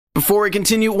Before we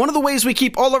continue, one of the ways we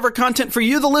keep all of our content for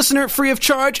you, the listener, free of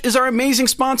charge is our amazing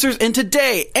sponsors, and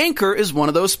today, Anchor is one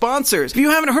of those sponsors. If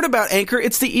you haven't heard about Anchor,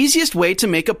 it's the easiest way to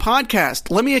make a podcast.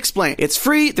 Let me explain. It's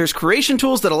free, there's creation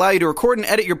tools that allow you to record and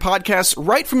edit your podcasts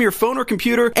right from your phone or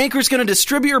computer. Anchor's going to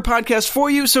distribute your podcast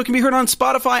for you so it can be heard on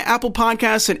Spotify, Apple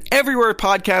Podcasts, and everywhere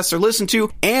podcasts are listened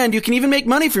to, and you can even make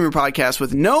money from your podcast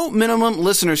with no minimum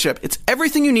listenership. It's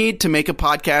everything you need to make a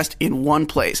podcast in one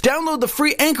place. Download the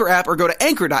free Anchor app or go to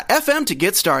anchor.fm to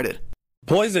get started.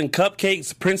 Poison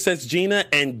Cupcakes, Princess Gina,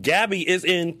 and Gabby is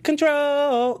in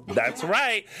control. That's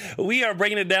right. We are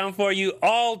breaking it down for you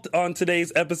all on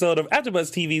today's episode of AfterBuzz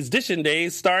TV's Dishin'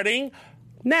 Days, starting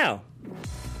now.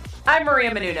 I'm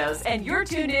Maria Menounos, and you're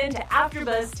tuned in to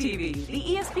AfterBuzz TV, the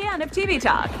ESPN of TV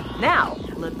talk. Now,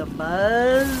 let the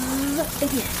buzz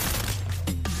begin.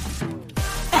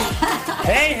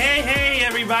 Hey,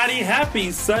 everybody.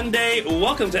 Happy Sunday.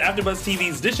 Welcome to AfterBuzz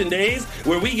TV's Dishin' Days,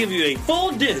 where we give you a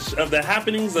full dish of the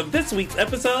happenings of this week's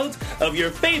episodes of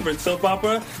your favorite soap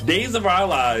opera, Days of Our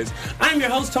Lives. I'm your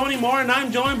host, Tony Moore, and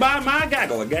I'm joined by my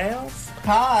gaggle of gals.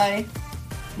 Hi.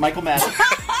 Michael Madden.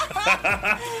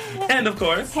 And, of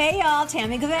course... Hey, y'all.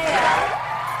 Tammy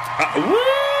Gavea.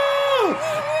 Woo!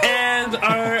 And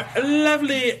our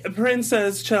lovely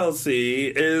Princess Chelsea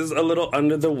is a little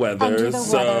under the weather.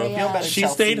 She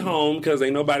stayed home because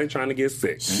ain't nobody trying to get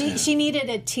sick. She needed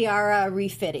a tiara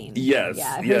refitting. Yes.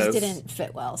 Yeah, hers didn't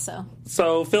fit well, so.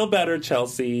 So feel better,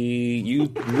 Chelsea.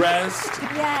 You rest.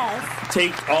 Yes.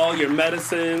 Take all your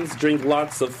medicines, drink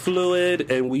lots of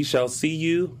fluid, and we shall see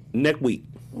you next week.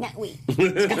 Next week. Just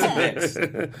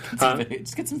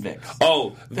get some Vicks.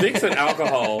 Oh, Vicks and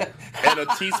alcohol and a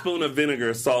teaspoon of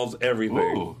vinegar solves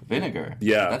everything. Ooh, vinegar.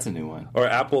 Yeah. That's a new one. Or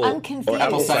apple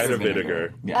cider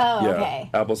vinegar. Yeah. Oh, okay.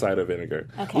 Apple cider vinegar.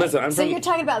 Okay. Listen, so you're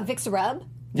talking about Vicks Rub?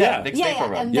 Yeah. Vicks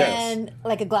Vapor Rub. And then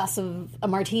like a glass of a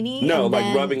martini? No, and like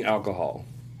then... rubbing alcohol.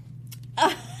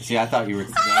 See, I thought you were...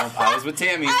 No, I was with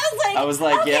Tammy. I was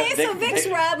like, yeah, okay, so Vicks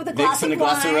Rub with a glass Vicks and of a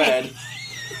glass of wine. red.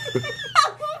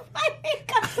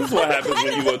 This is what happens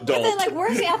when you adult. And then, like,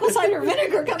 where's the apple cider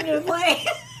vinegar coming into play?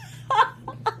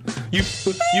 You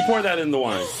pour that in the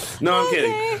wine. No, I'm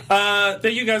kidding.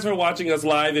 Thank you guys for watching us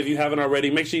live. If you haven't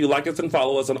already, make sure you like us and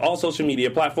follow us on all social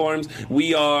media platforms.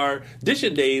 We are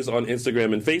Dishin' Days on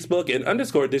Instagram and Facebook, and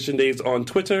 _Dishin' Days on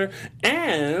Twitter.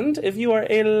 And if you are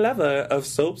a lover of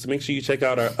soaps, make sure you check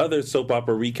out our other soap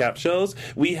opera recap shows.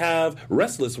 We have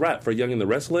Restless Rat for Young and the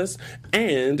Restless,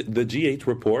 and the GH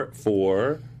Report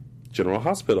for General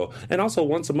Hospital. And also,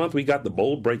 once a month, we got the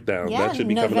Bold Breakdown. Yeah, that should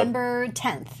be coming up. November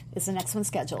 10th is the next one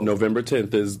scheduled. November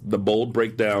 10th is the Bold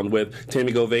Breakdown with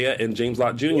Tammy Gavea and James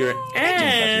Lott Jr. Yay!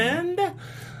 And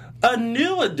a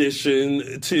new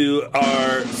addition to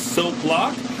our soap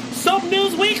block, Soap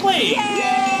News Weekly.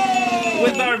 Yay!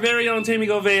 With our very own Tammy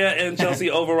Gavea and Chelsea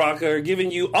Overrocker,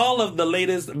 giving you all of the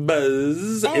latest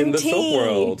buzz And in the tea. soap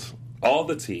world. All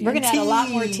the tea. We're going to add a lot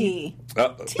more tea.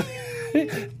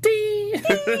 Tea.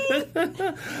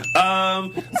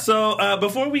 So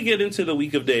before we get into the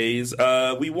week of days,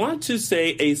 we want to say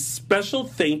a special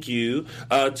thank you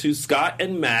to Scott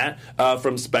and Matt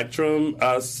from Spectrum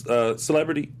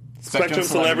Celebrity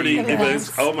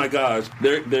Events. Oh my gosh,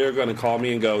 they're going to call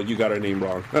me and go, "You got our name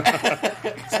wrong."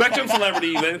 Spectrum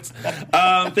Celebrity Events.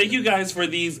 Thank you guys for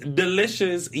these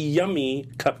delicious, yummy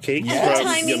cupcakes. And the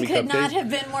timing could not have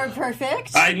been more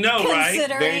perfect. I know, right?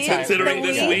 Considering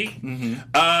this week. Mm-hmm.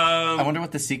 I wonder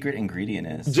what the secret ingredient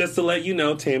is. Just to let you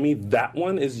know, Tammy, that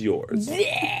one is yours.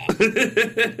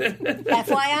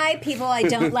 FYI, people, I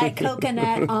don't like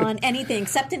coconut on anything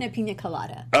except in a pina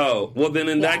colada. Oh, well then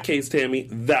in that case, Tammy,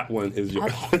 that one is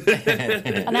yours.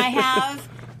 Okay. And I have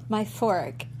my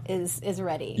fork is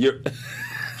ready.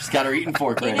 She's got her eating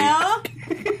fork ready. You know?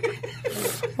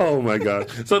 Oh my God.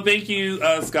 So thank you,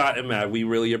 Scott and Matt. We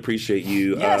really appreciate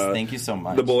you. Yes, thank you so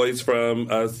much. The boys from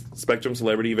Spectrum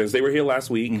Celebrity Events, they were here last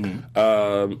week.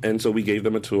 Mm-hmm. And so we gave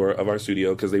them a tour of our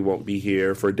studio because they won't be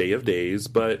here for Day of Days,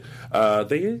 but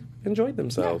they enjoyed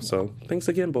themselves. Yeah. So thanks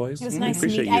again, boys. It was nice to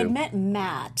meet you. I met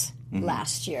Matt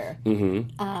last year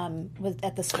was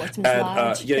at the Sportsman's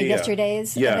Lodge,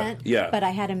 yesterday's event. Yeah. But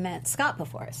I hadn't met Scott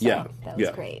before, so that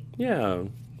was great. Yeah.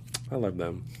 I love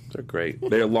them. They're great.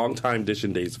 They're longtime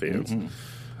Dishin' Days fans.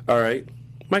 All right.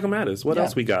 Michael Mattis, what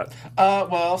else we got?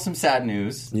 Well, some sad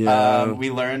news. Yeah.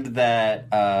 We learned that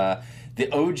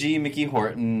the OG Mickey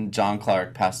Horton, John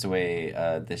Clark, passed away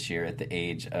this year at the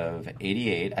age of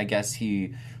 88. I guess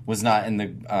he was not in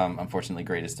the, unfortunately,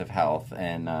 greatest of health,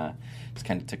 and just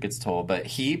kind of took its toll. But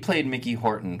he played Mickey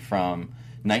Horton from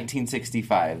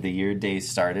 1965, the year Days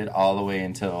started, all the way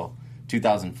until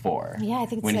 2004. Yeah, I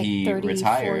think it's when like he 34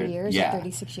 retired. years or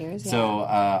 36 years. Yeah. So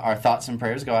our thoughts and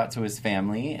prayers go out to his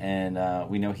family, and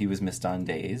we know he was missed on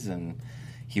days, and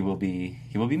he will be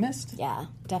missed. Yeah,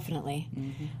 definitely.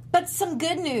 Mm-hmm. But some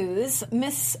good news.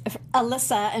 Miss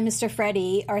Alyssa and Mr.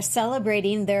 Freddie are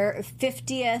celebrating their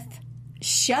 50th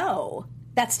show.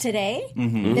 That's today.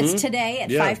 Mm-hmm. It's today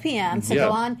at 5 p.m. So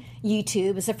go on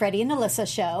YouTube. It's a Freddie and Alyssa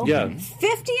show. Yeah.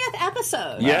 50th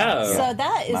episode. Yeah. So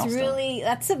that is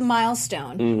that's a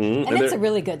milestone. Mm-hmm. And it's a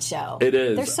really good show. It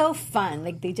is. They're so fun.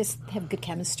 Like, they just have good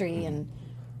chemistry and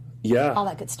all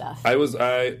that good stuff. I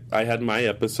had my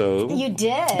episode. You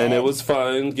did. And it was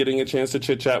fun getting a chance to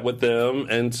chit-chat with them.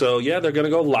 And so, they're going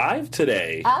to go live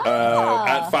today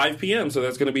at 5 p.m. So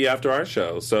that's going to be after our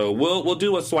show. So we'll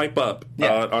do a swipe up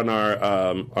on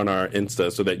our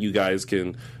Insta so that you guys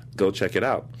can go check it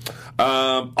out.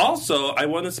 Also, I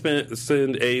want to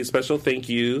send a special thank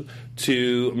you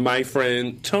to my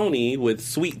friend Tony with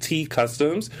Sweet Tea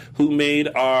Customs, who made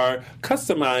our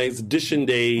customized Dishin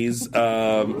Days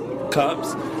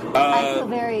cups. I feel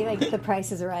very the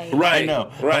price is right. Right, I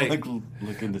know. right. I'm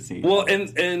looking to see. Well,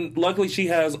 and luckily she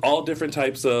has all different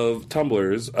types of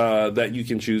tumblers that you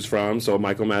can choose from. So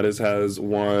Michael Mattis has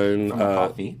one. From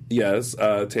coffee. Yes.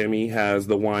 Tammy has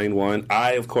the wine one.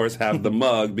 I, of course, have the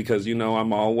mug because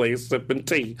I'm always sipping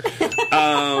tea.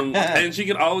 And she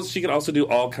can also do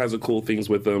all kinds of cool things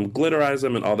with them, glitterize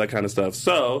them, and all that kind of stuff.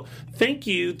 So thank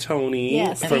you,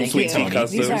 Tony, from Sweet Tea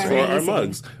Customs for our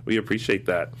mugs. We appreciate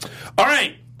that. All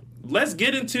right. Let's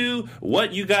get into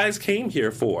what you guys came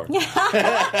here for.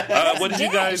 What did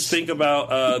you guys think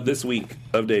about this week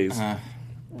of days?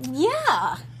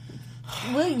 Yeah.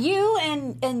 Well, you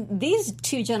and these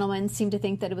two gentlemen seem to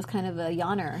think that it was kind of a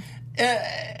yawner.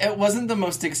 It wasn't the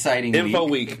most exciting Info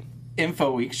week.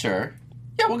 Info week, sure.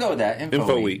 Yeah, we'll go with that.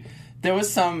 Info week. There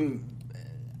was some...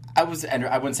 I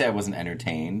wouldn't say I wasn't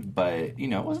entertained, but,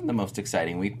 it wasn't the most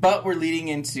exciting week. But we're leading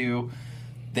into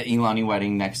the Ilani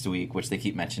wedding next week, which they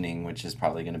keep mentioning, which is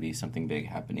probably going to be something big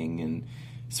happening in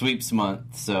sweeps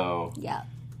month. So, yeah,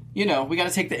 we got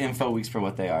to take the info weeks for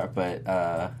what they are. But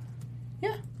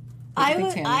yeah,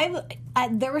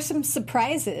 there were some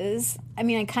surprises. I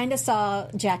mean, I kind of saw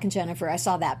Jack and Jennifer. I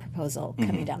saw that proposal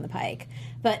coming down the pike,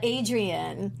 but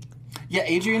Adrian. Yeah,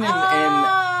 Adrian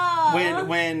and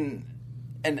when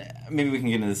and maybe we can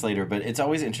get into this later, but it's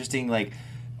always interesting. Like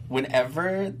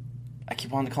whenever. I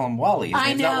keep wanting to call him Wally. His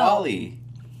name's not Wally.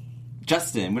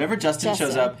 Justin. Whenever Justin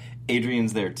shows up,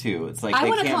 Adrian's there too. It's like I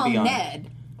they can't be on. I want to call him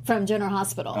Ned from General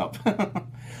Hospital. Oh.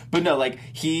 But no,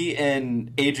 he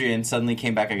and Adrian suddenly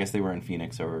came back. I guess they were in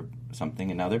Phoenix or something,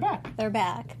 and now they're back. They're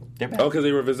back. Oh, because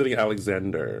they were visiting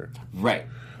Alexander. Right.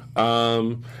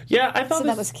 Yeah, I thought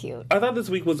that was cute. I thought this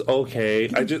week was okay.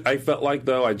 I felt like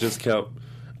though I just kept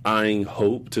eyeing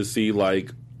Hope to see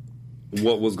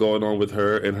what was going on with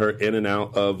her and her in and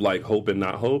out of hope and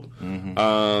not hope.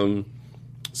 Mm-hmm.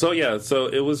 So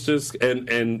it was just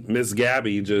and Miss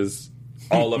Gabby just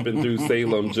all up and through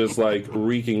Salem, just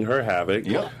wreaking her havoc.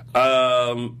 Yep.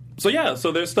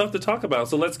 So there's stuff to talk about.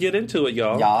 So let's get into it,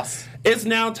 y'all. Yas. It's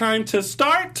now time to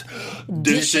start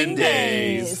Dishin'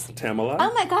 Days. Tamala.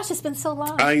 Oh my gosh, it's been so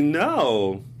long. I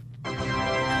know.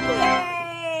 Yay!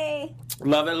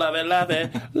 Love it, love it, love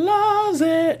it, loves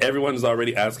it. Everyone's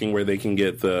already asking where they can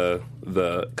get the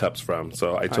cups from.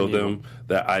 So I told them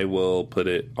that I will put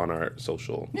it on our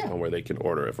social on where they can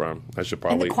order it from. I should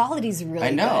probably. And the quality's really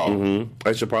good. Mm-hmm.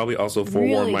 I should probably also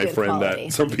forewarn my friend quality.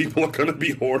 that some people are going to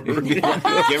be ordering. Get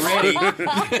ready.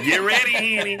 Get ready,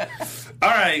 Annie. All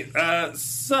right.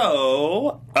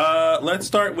 So let's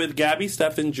start with Gabby,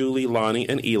 Stefan, Julie, Lonnie,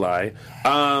 and Eli.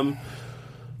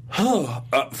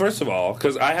 First of all,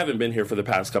 because I haven't been here for the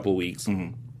past couple of weeks,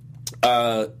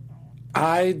 I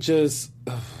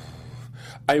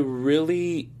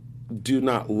really do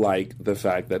not like the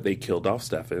fact that they killed off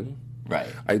Stefan. Right.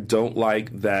 I don't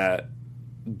like that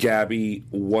Gabby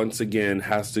once again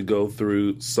has to go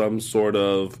through some sort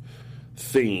of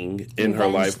thing in her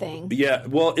life. Thing. Yeah.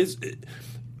 Well,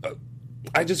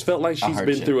 I just felt like she's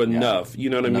been through enough. You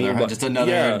know what I mean? Just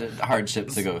another hardship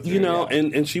to go through.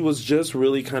 And she was just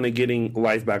really kind of getting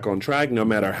life back on track, no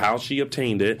matter how she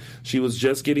obtained it. She was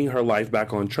just getting her life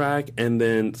back on track, and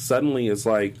then suddenly it's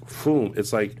boom,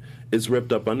 it's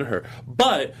ripped up under her.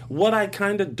 But what I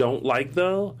kind of don't like,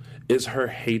 though, is her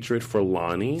hatred for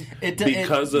Lonnie.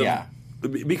 Because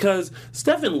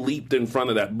Stefan leaped in front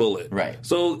of that bullet. Right.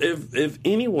 So if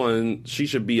anyone she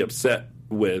should be upset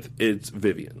with, it's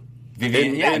Vivian.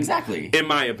 Vivian, exactly. In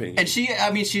my opinion. And she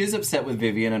is upset with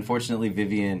Vivian. Unfortunately,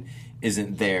 Vivian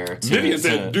isn't there. Vivian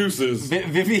said deuces.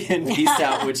 Vivian peaced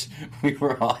out, which we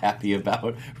were all happy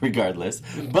about, regardless.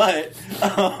 But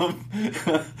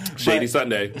Shady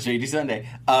Sunday.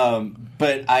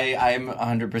 But I'm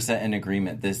 100% in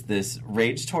agreement. This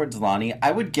rage towards Lonnie,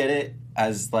 I would get it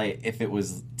as like if it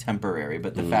was temporary,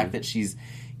 but the fact that she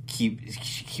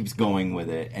keeps going with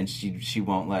it and she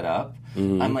won't let up,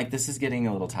 I'm like, this is getting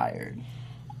a little tired.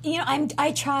 You know,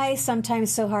 I try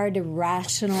sometimes so hard to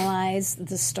rationalize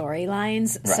the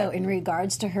storylines. Right. So in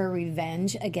regards to her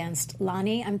revenge against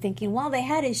Lonnie, I'm thinking, well, they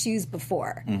had issues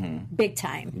before, big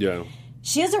time. Yeah.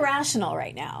 She is irrational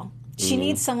right now. She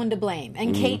needs someone to blame.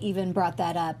 And Kate even brought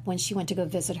that up when she went to go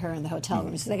visit her in the hotel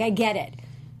room. She's like, I get it.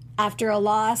 After a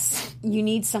loss, you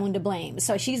need someone to blame.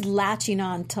 So she's latching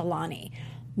on to Lonnie.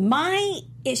 My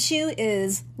issue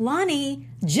is, Lonnie,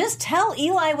 just tell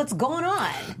Eli what's going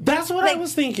on. That's what I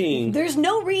was thinking. There's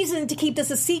no reason to keep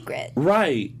this a secret.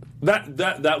 Right.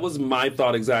 That was my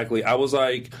thought exactly. I was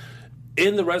like,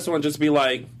 in the restaurant, just be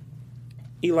like,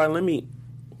 Eli, let me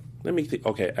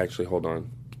okay, actually, hold on.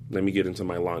 Let me get into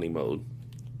my Lonnie mode.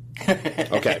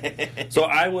 Okay. So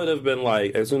I would have been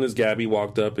like, as soon as Gabby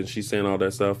walked up and she's saying all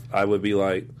that stuff, I would be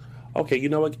like, okay, you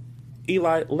know what,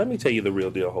 Eli, let me tell you the real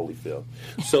deal, Holyfield.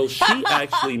 So she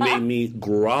actually made me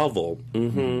grovel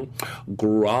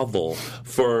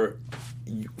for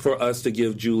us to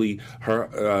give Julie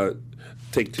her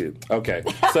take two. Okay.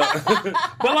 So,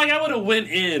 but like I would have went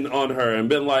in on her and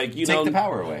been like, take the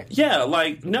power away. Yeah,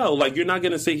 like, no, like you're not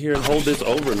going to sit here and hold this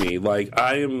over me. Like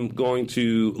I am going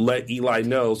to let Eli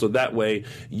know so that way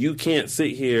you can't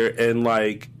sit here and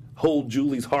like hold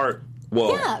Julie's heart.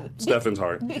 Well, yeah, Stefan's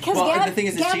heart. Because the thing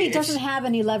is Gabby doesn't have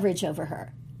any leverage over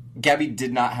her. Gabby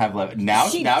did not have leverage. Now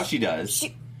she does.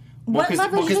 What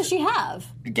leverage does she have?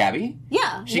 Gabby?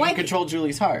 Yeah. She can control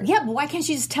Julie's heart. Yeah, but why can't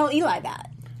she just tell Eli that?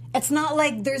 It's not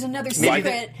like there's another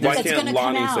secret that's going to come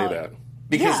out. Why can't Lonnie say that?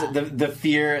 Because the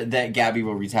fear that Gabby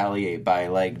will retaliate by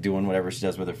like doing whatever she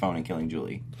does with her phone and killing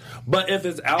Julie. But if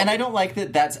it's out, and I don't like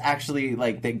that. That's actually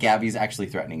like that. Gabby's actually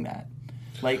threatening that.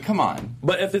 Like, come on.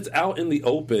 But if it's out in the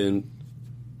open,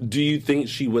 do you think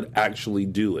she would actually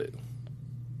do it?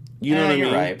 You know what I mean?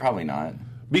 You're right. Probably not.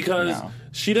 Because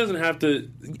she doesn't have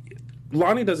to.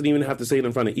 Lonnie doesn't even have to say it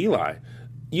in front of Eli.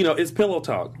 You know, it's pillow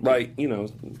talk. Like, you know.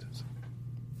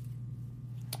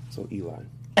 So Eli,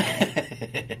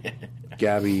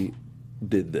 Gabby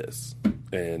did this,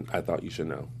 and I thought you should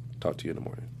know. Talk to you in the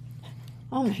morning.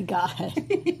 Oh my God.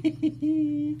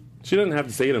 She doesn't have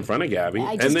to say it in front of Gabby.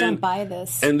 I just don't buy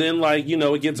this. And then, like, you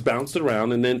know, it gets bounced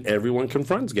around, and then everyone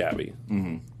confronts Gabby.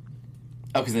 Mm-hmm.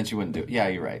 Oh, because then she wouldn't do it. Yeah,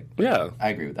 you're right. Yeah. I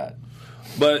agree with that.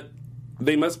 But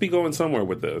they must be going somewhere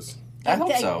with this. I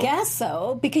hope so. I guess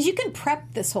so, because you can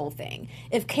prep this whole thing.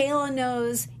 If Kayla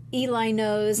knows, Eli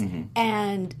knows,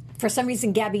 and for some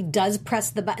reason Gabby does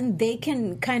press the button, they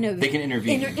can kind of... They can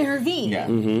intervene. Intervene. Yeah.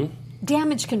 Mm-hmm.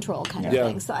 Damage control kind of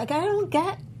thing. So, like, I don't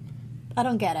get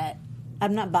it.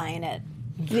 I'm not buying it.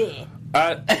 Blech.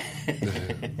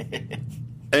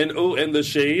 And the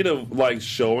shade of, like,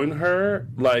 showing her,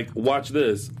 like, watch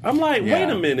this. I'm like, wait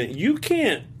a minute. You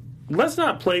can't... Let's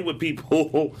not play with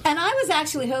people. And I was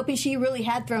actually hoping she really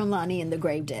had thrown Lonnie in the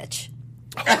grave ditch.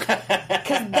 Because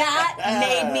that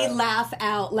made me laugh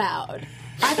out loud.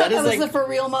 I thought that was a for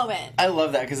real moment. I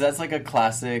love that because that's like a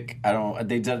classic.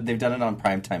 They've done it on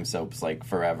primetime soaps like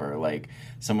forever. Like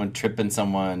someone tripping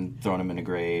someone, throwing them in a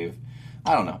grave.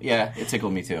 I don't know. Yeah, it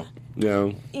tickled me too.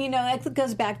 Yeah. You know, it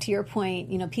goes back to your point.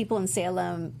 You know, people in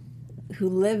Salem who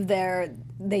live there,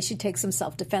 they should take some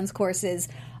self-defense courses.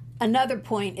 Another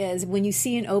point is when you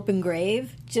see an open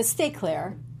grave, just stay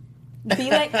clear. Be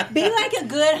like a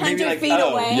good 100 feet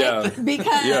away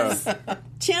because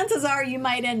chances are you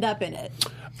might end up in it.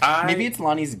 Maybe it's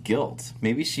Lonnie's guilt.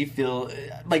 Maybe she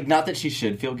like not that she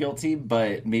should feel guilty,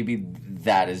 but maybe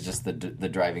that is just the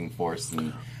driving force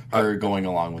and her going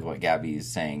along with what Gabby's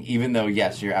saying. Even though,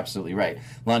 yes, you're absolutely right.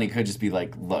 Lonnie could just be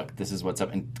like, "Look, this is what's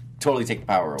up," and totally take the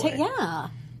power away. Yeah.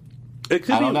 It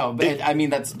could I don't know. But I mean,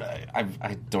 that's I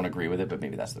don't agree with it, but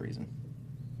maybe that's the reason.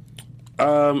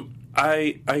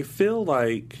 I feel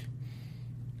like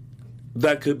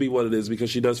that could be what it is because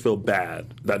she does feel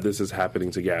bad that this is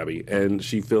happening to Gabby, and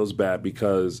she feels bad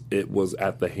because it was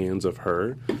at the hands of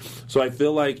her. So I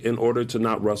feel like in order to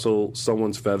not rustle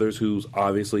someone's feathers who's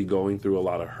obviously going through a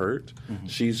lot of hurt,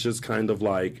 she's just kind of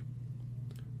like,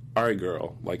 all right,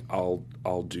 girl, like I'll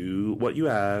do what you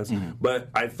ask. But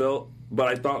I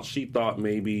thought she thought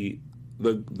maybe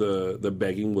the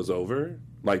begging was over.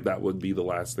 Like, that would be the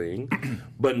last thing.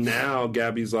 But now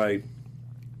Gabby's like,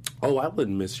 oh, I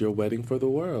wouldn't miss your wedding for the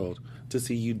world to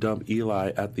see you dump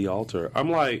Eli at the altar. I'm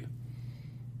like,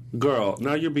 Girl,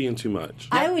 now you're being too much.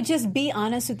 I would just be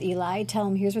honest with Eli, tell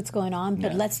him here's what's going on,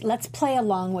 but let's play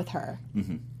along with her.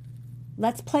 Mm-hmm.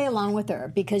 Let's play along with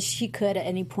her because she could at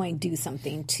any point do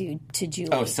something to Julie.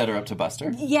 Oh, set her up to bust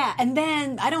her? Yeah, and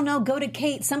then, I don't know, go to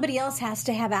Kate. Somebody else has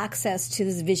to have access to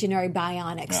this visionary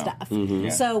bionic stuff. Mm-hmm. Yeah.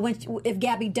 So if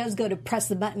Gabby does go to press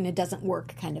the button, it doesn't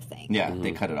work kind of thing. Yeah,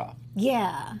 they cut it off.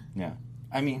 Yeah. Yeah.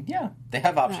 I mean, yeah, they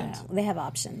have options. They have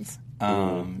options. Where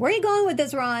are you going with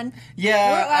this, Ron?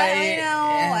 Yeah,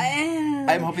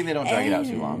 I'm hoping they don't drag it out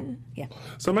too long. Yeah.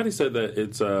 Somebody said that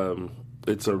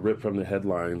it's a rip from the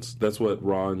headlines. That's what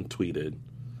Ron tweeted.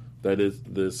 That is,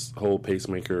 this whole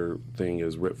pacemaker thing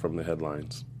is ripped from the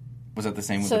headlines. Was that the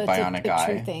same with So the it's Bionic a Eye?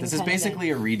 true thing, This is kind of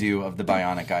basically a redo of the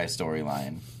Bionic Eye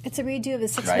storyline. It's a redo of a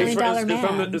 $6 Right. million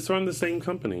man. It's from the same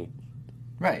company.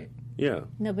 Right. Yeah.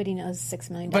 Nobody knows $6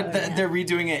 million But man. they're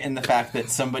redoing it in the fact that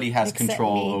somebody has Except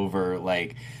control me. over,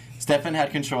 like, Stefan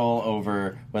had control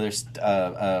over whether,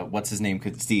 what's his name,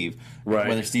 Steve. Right.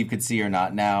 Whether Steve could see or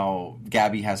not. Now,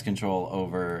 Gabby has control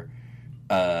over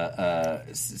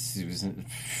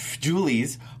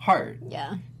Julie's heart.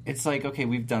 Yeah. It's like, okay,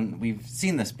 we've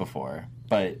seen this before,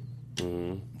 but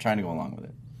I'm trying to go along with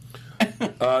it.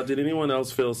 Did anyone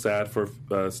else feel sad for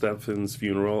Stefan's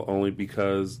funeral only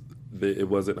because it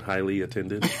wasn't highly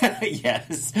attended?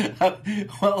 Yes.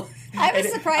 Well, I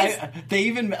was surprised. They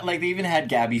even had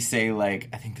Gabby say, like,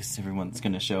 I think everyone's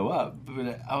going to show up.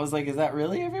 But I was like, is that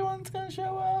really everyone's going to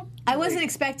show up? I wasn't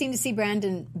expecting to see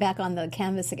Brandon back on the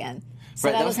canvas again. So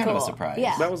Right, that was was kind of a cool. surprise.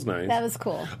 Yeah. That was nice. That was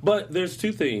cool. But there's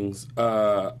two things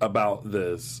about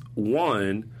this.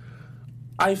 One,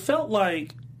 I felt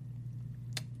like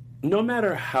no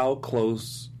matter how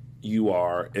close you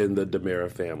are in the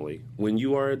DiMera family, when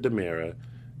you are a DiMera,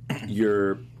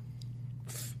 you're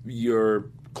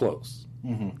close.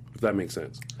 Mm-hmm. If that makes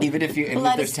sense. Even if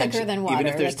Blood there's is thicker tension, than water. even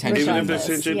if there's That's tension, Even if Regardless,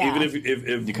 there's tension, yeah.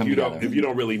 even if come you don't together. if you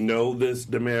don't really know this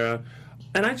DiMera,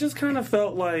 and I just kind of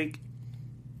felt like,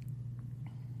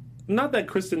 not that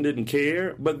Kristen didn't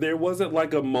care, but there wasn't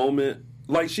like a moment.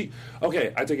 Like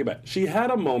I take it back. She had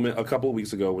a moment a couple of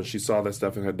weeks ago when she saw that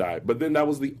Stefan had died, but then that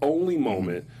was the only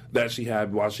moment that she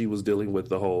had while she was dealing with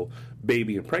the whole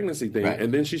baby and pregnancy thing. Right.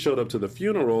 And then she showed up to the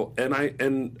funeral,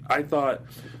 and I thought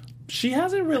she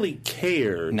hasn't really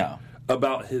cared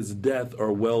about his death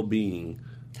or well-being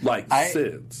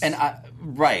since. And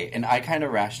I kind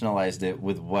of rationalized it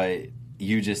with what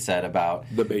you just said about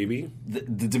the baby. the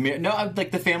DiMera,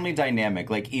 like the family dynamic.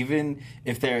 Like even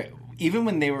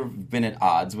when they were been at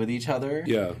odds with each other,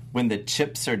 when the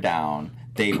chips are down,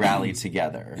 they rally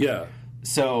together. Yeah.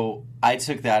 So I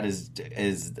took that as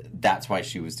that's why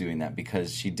she was doing that,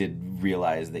 because she did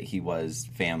realize that he was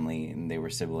family and they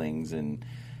were siblings, and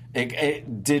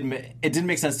it did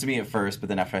make sense to me at first, but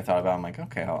then after I thought about it, I'm like,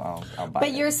 okay, I'll buy it.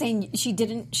 But you're saying she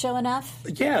didn't show enough?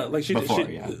 Yeah, like Before,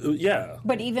 yeah.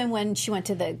 But even when she went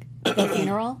to the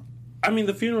funeral? I mean,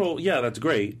 the funeral, yeah, that's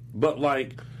great. But,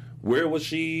 like, where was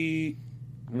she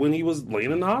when he was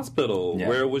laying in the hospital? Yeah.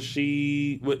 Where was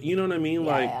she? You know what I mean?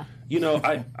 Yeah, like, yeah. you know,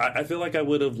 I feel like I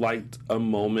would have liked a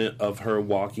moment of her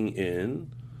walking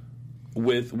in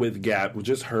with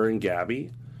just her and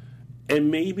Gabby. And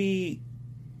maybe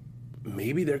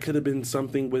there could have been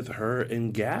something with her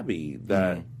and Gabby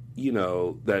that, you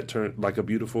know, that turned like a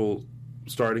beautiful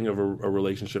starting of a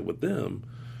relationship with them.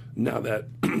 Now that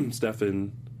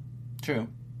Stefan True.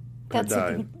 had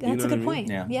died. That's a good point.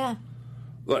 Yeah.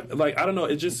 Like I don't know.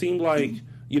 It just seemed like,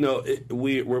 you know,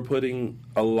 we're putting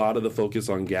a lot of the focus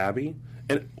on Gabby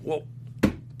and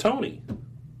Tony.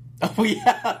 Oh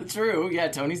yeah, true. Yeah,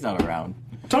 Tony's not around.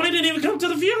 Tony didn't even come to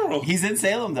the funeral. He's in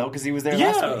Salem though, because he was there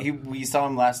last week. We saw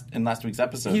him in last week's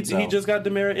episode. He just got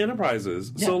DiMera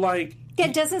Enterprises. Yeah. So like,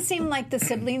 It doesn't seem like the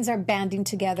siblings are banding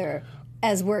together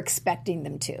as we're expecting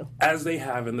them to. as they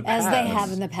have in the past. As they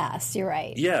have in the past. You're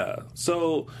right. Yeah.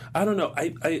 So I don't know.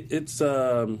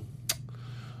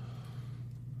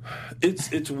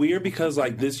 It's weird because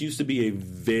like this used to be a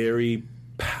very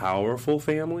powerful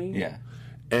family. Yeah.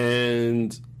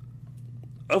 And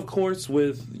of course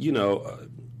with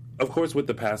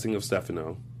the passing of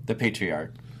Stefano, The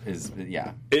patriarch is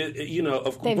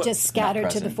They've just scattered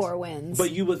to the present. four winds.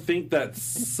 But you would think that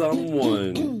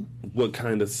someone would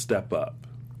kind of step up,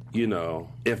 you know,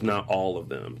 if not all of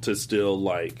them, to still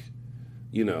like,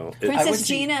 you know. Princess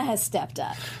Gina has stepped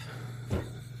up.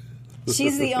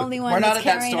 She's the only one We're not that's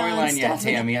at that carrying on storyline yet,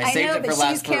 Stephanie. Tammy. I saved know, it for but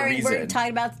last she's for a carrying, reason. We're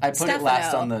talking about I put it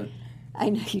last on the... I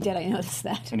know you did. I noticed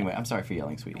that. Anyway, I'm sorry for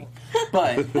yelling, sweetie.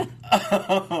 But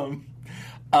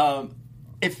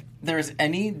if there's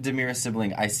any DiMera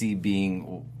sibling I see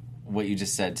being what you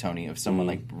just said, Tony, of someone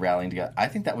like rallying together, I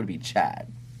think that would be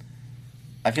Chad.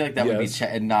 I feel like that would be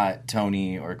Yes. not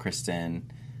Tony or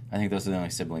Kristen. I think those are the only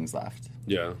siblings left.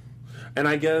 Yeah, and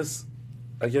I guess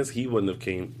he wouldn't have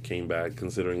came back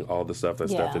considering all the stuff that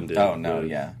Yeah. Stefan did. Oh, no, with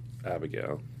yeah.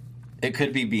 Abigail. It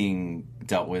could be being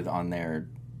dealt with on their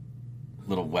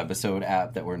little webisode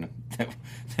app that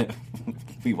that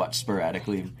we watch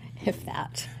sporadically, If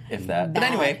that. if that. But Bad.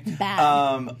 anyway, Bad.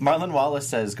 Marlon Wallace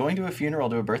says going to a funeral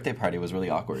to a birthday party was really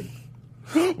awkward.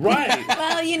 Right.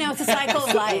 Well, it's a cycle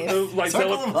of life. Like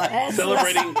Circle of life.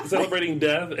 celebrating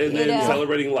death and then know,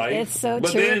 celebrating life. it's so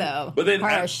true, though. But then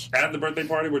Harsh. at the birthday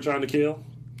party, we're trying to kill.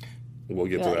 We'll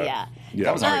get to Well, that. yeah.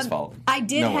 That was Ari's fault. I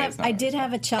did No way, it's not I Ari's did fault.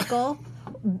 have a chuckle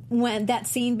when that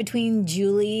scene between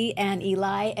Julie and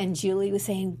Eli, and Julie was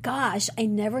saying, "Gosh, I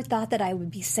never thought that I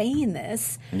would be saying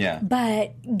this." Yeah.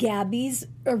 But Gabby's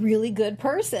a really good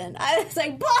person. I was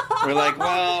like, We're like,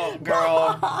 well,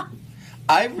 girl,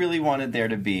 I really wanted there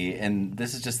to be, and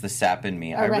this is just the sap in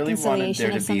me. I really wanted there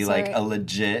reconciliation to of some be like sort. a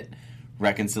legit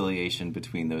reconciliation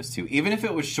between those two, even if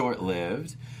it was short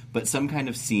lived, but some kind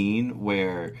of scene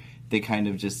where they kind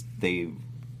of just they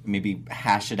maybe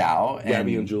hash it out.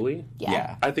 Gabby and Julie?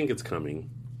 Yeah. I think it's coming.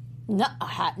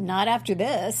 not after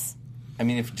this. I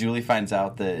mean, if Julie finds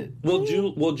out that. Well,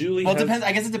 Julie Well, it has- depends.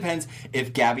 I guess it depends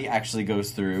if Gabby actually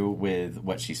goes through with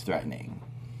what she's threatening.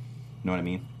 Know what I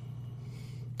mean?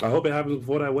 I hope it happens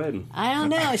before that wedding. I don't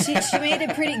know. She made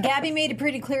it pretty. Gabby made it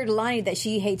pretty clear to Lonnie that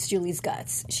she hates Julie's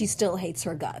guts. She still hates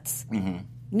her guts. Mm-hmm.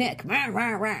 Nick, rah,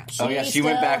 rah, rah. Oh yeah, she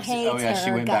went still back. hates She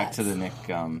her went back guts. to the Nick.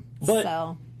 But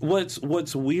So.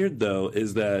 what's weird though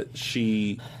is that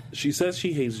she says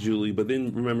she hates Julie, but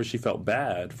then remember she felt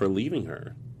bad for leaving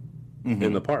her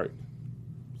in the park.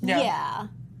 Yeah.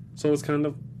 So it's kind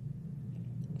of,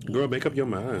 girl, make up your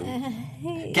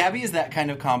mind. Gabby is that kind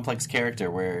of complex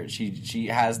character where she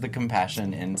has the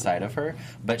compassion inside of her,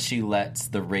 but she lets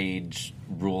the rage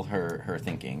rule her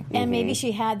thinking. And maybe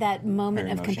she had that moment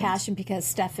Her of emotions. compassion because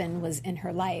Stefan was in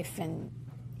her life, and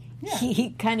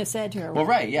he kind of said to her, Well,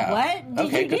 right, yeah. What did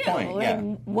Okay, you good do? point, yeah.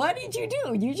 And what did you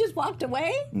do? You just walked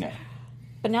away?" No.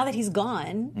 But now that he's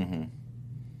gone,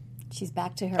 she's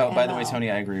back to her. Oh, by the way, MO. Tony,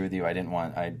 I agree with you. I didn't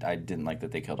like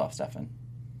that they killed off Stefan.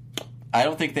 I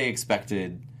don't think they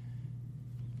expected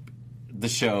the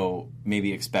show.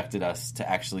 Maybe expected us to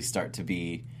actually start to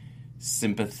be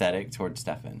sympathetic towards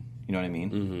Stefan. You know what I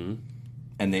mean? Mm-hmm.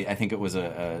 And I think it was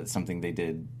something they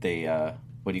did. They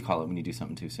what do you call it when you do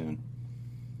something too soon?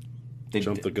 They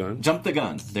Jumped the gun? Jumped the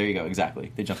gun. There you go.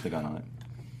 Exactly. They jumped the gun on it.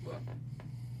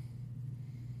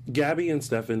 Gabby and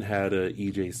Stefan had a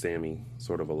EJ Sammy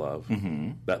sort of a love.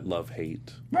 That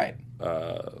love-hate. Right.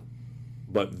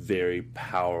 But very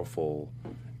powerful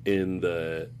in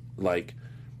the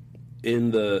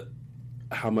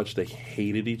how much they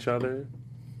hated each other.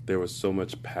 There was so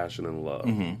much passion and love.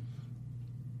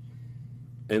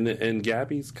 And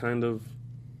Gabby's kind of,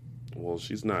 well,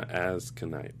 she's not as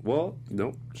conniving. Well,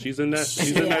 no, she's in that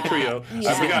trio. I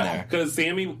there. forgot because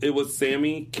it was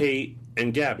Sammy, Kate,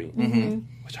 and Gabby,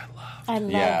 which I love. I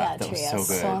love Yeah, that that was trio so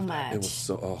good. so much. It was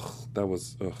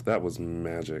so that was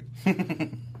magic.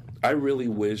 I really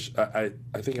wish I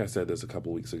think I said this a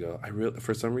couple weeks ago.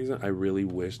 For some reason I really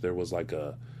wish there was like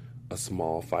a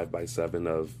small 5x7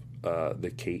 of the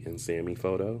Kate and Sammy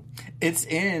photo. It's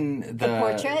in the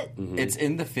portrait? It's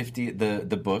in the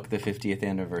the book, the 50th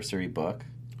anniversary book.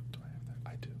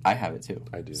 I do. I have it too.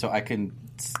 I do. So I can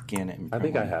scan it. And I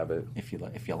print think I one have it. If you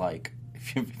like,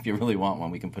 if you really want one,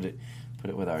 we can put it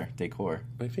with our decor.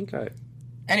 I think I.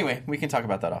 Anyway, we can talk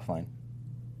about that offline.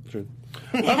 Sure.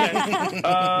 Okay.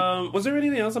 Was there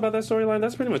anything else about that storyline?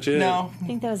 That's pretty much it. No, I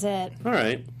think that was it. All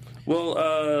right.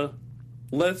 Well,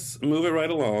 let's move it right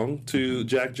along to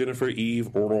Jack, Jennifer,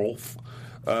 Eve, Rolf,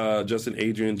 Justin,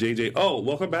 Adrian, JJ. Oh,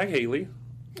 welcome back, Haley.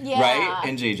 Yeah. right?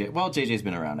 And JJ. Well, JJ's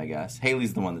been around, I guess.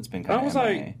 Haley's the one that's been kind I of was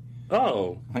MIA.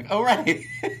 oh, Oh, right.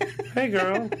 hey,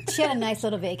 girl. She had a nice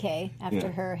little vacay after Yeah.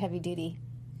 her heavy duty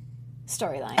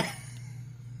storyline.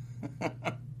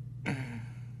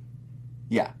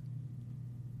 Yeah.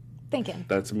 Thinking.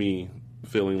 That's me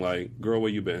feeling like, girl,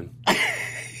 where you been?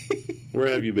 Where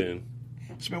have you been?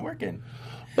 She's been working.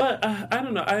 But I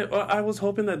don't know. I was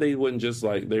hoping that they weren't just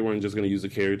going to use the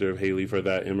character of Haley for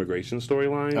that immigration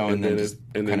storyline, Oh, and then just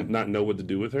then kind of- not know what to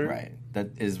do with her. Right. That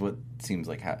is what seems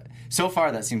like so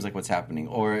far that seems like what's happening.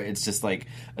 Or it's just like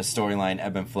a storyline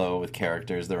ebb and flow with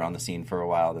characters. They're on the scene for a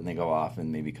while, then they go off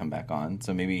and maybe come back on.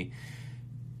 So maybe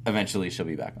eventually she'll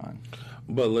be back on.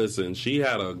 But listen, she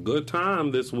had a good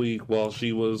time this week while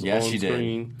she was Yeah, on she did.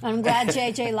 screen. I'm glad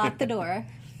JJ locked the door.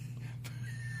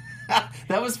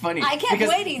 That was funny. I kept because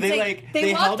waiting. They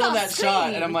They held walked on off that screen.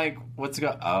 shot, and I'm like, "What's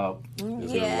going?" Oh,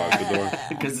 Just lock the door.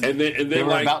 because And then they were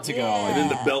like, about to go. And then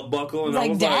the belt buckle, and Like, I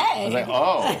was dang. I was like,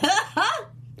 "Oh,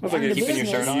 I was like, Down to keeping your business.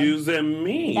 shirt on, using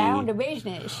me. Down to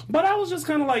business. But I was just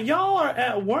kind of like, y'all are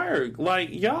at work. Like,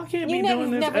 y'all can't You be never-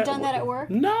 doing this. never done that at work?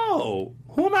 No.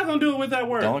 Who am I going to do it with at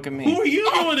work? Don't look at me. Who are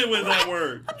you doing it with at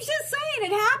work? I'm just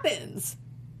saying, it happens.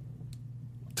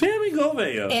 Tammy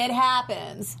Govea. It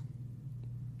happens.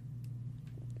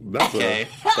 That's Okay.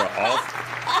 It's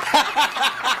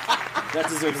that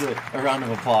deserves a round of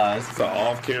applause." an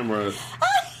off-camera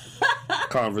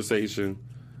conversation.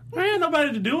 I ain't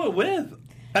nobody to do it with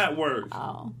at work.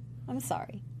 Oh, I'm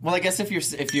sorry. Well, I guess if your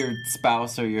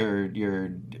spouse or your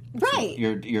Right.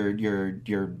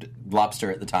 your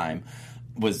lobster at the time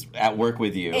was at work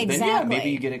with you, then yeah, Exactly. maybe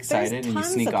you get excited There's and you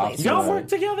tons sneak of off. places. to Y'all a- worked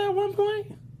together at one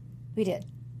point? We did.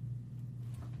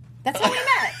 That's how we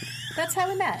met. That's how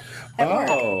we met. At work.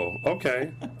 Oh,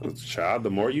 okay. Child, the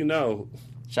more you know.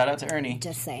 Shout out to Ernie.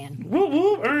 Just saying. Whoop,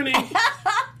 whoop, Ernie.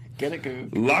 Get it, goo.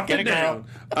 Lock Get it girl.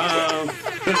 down.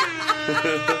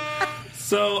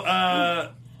 So I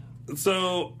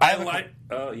I have a- like.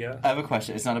 Yeah. I have a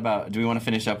question. It's not about. Do we want to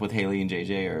finish up with Haley and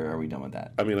JJ, or are we done with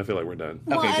that? I mean, I feel like we're done.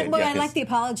 Well, Okay, good. I Yeah, 'cause- like the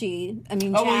apology. I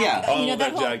mean, Oh, Jack, well, yeah. Oh, that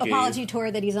that whole Jack gave. apology tour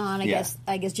that he's on. Yeah.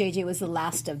 I guess JJ was the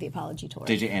last of the apology tour.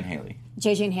 JJ and Haley.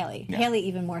 JJ and Haley. Yeah. Haley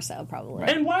even more so, probably.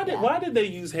 And why did they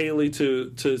use Haley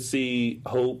to see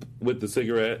Hope with the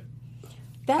cigarette?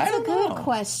 That's I a don't good know.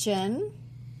 question.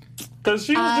 Because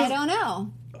she was I just. don't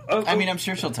know. I mean, I'm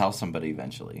sure she'll tell somebody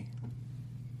eventually.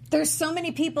 There's so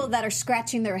many people that are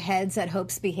scratching their heads at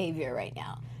Hope's behavior right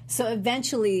now. So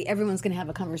eventually, everyone's going to have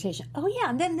a conversation. Oh yeah,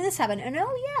 and then this happened, and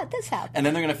oh yeah, this happened. And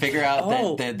then they're going to figure out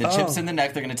Oh, that the chips in the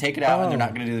neck, they're going to take it out, and they're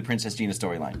not going to do the Princess Gina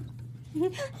storyline.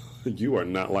 You are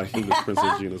not liking this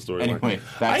Princess Gina storyline. Anyway,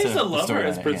 back I used to to the love her storyline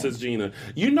as at Princess hand. Gina.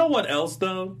 You know what else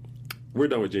though? We're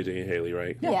done with JJ and Haley,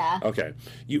 right? Yeah. Okay.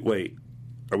 You wait.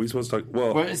 Are we supposed to talk?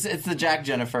 Well, Well, it's the Jack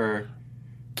Jennifer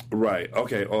right.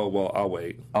 Okay. Oh well, I'll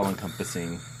wait.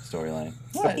 all-encompassing storyline.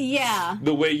 What? Yeah.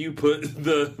 The way you put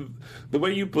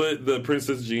the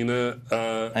Princess Gina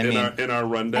in our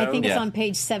rundown. I think it's Yeah. on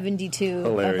page 72 of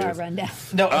Hilarious. our rundown.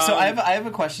 No, so I have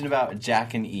a question about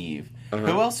Jack and Eve.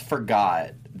 Who else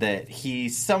forgot that he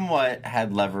somewhat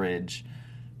had leverage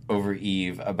over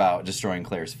Eve about destroying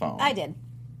Claire's phone? I did.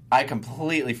 I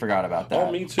completely forgot about that.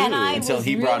 Oh, me too. And I Until was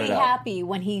he really brought it up. happy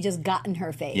when he just got in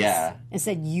her face Yeah. and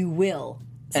said, "You will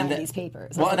sign then- these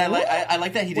papers." Well, was and I like,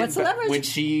 like that he What's the didn't. leverage? When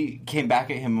she came back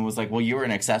at him and was like, "Well, you were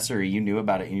an accessory. You knew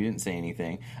about it, and you didn't say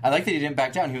anything." I like that he didn't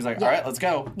back down. He was like, "All right, let's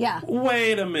go." Yeah.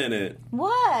 Wait a minute.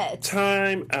 What?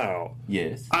 Time out.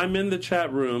 Yes. I'm in the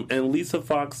chat room, and Lisa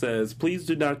Fox says, "Please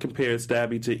do not compare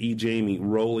Stabby to E. Jamie."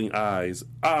 Rolling eyes.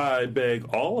 I beg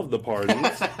all of the parties.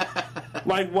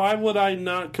 Like, why would I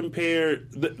not compare?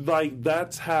 Like,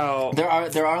 that's how There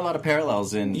are a lot of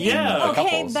parallels in Yeah. the Okay,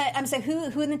 couples. but I'm saying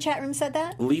who in the chat room said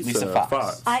that? Lisa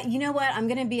Fox. Fox. You know what? I'm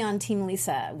going to be on Team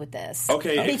Lisa with this.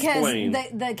 Okay, because explain.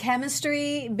 the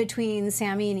chemistry between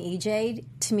Sammy and EJ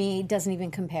to me doesn't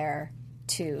even compare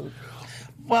to.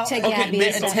 well, to okay, Gabby the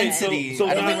and Stefan. intensity. So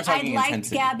I don't now- think we're talking I liked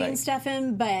intensity. Gabby like- and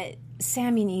Stefan, but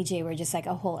Sammy and EJ were just like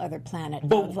a whole other planet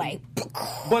But- of like.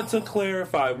 But to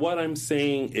clarify, what I'm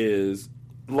saying is,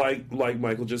 like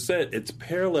Michael just said, it's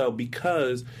parallel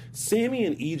because Sammy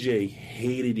and EJ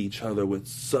hated each other with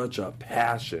such a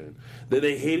passion that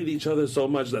they hated each other so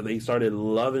much that they started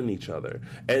loving each other,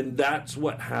 and that's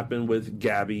what happened with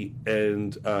Gabby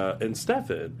and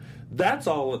Stefan. That's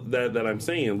all that I'm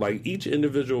saying. Like, each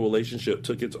individual relationship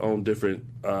took its own different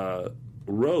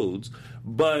roads,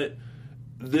 but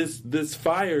this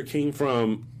fire came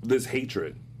from this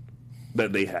hatred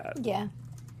that they had. Yeah.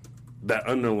 That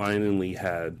underlyingly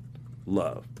had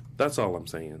love. That's all I'm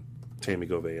saying. Tammy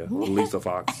Govea, Lisa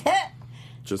Fox.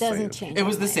 Just Doesn't saying. change. It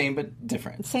was the my mind. same but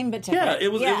different. Same but different. Yeah,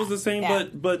 it was the same, Yeah.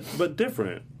 but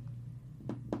different.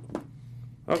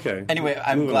 Okay. Anyway,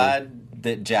 I'm Moving glad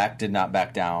that Jack did not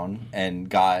back down and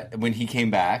got when he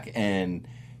came back and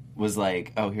was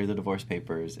like, "Oh, here are the divorce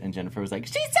papers," and Jennifer was like,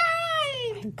 "She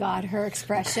signed." God, her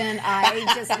expression, I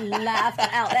just laughed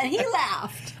out, and he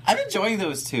laughed. I'm enjoying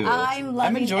those two. I'm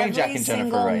loving enjoying every Jack and Jennifer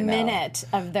single right now. minute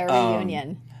of their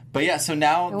reunion. But yeah, so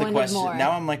now the wanted question. more.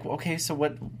 Now I'm like, okay, so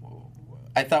what?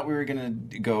 I thought we were gonna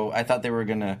go. I thought they were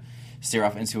gonna steer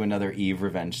off into another Eve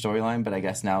revenge storyline, but I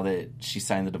guess now that she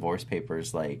signed the divorce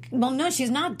papers, like, Well, no, she's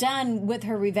not done with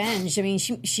her revenge. I mean,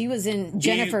 she was in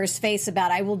Jennifer's face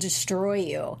about "I will destroy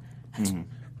you."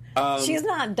 She's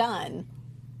not done.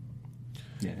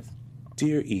 yes.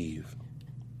 Dear Eve,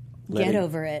 let Get it-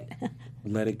 over it.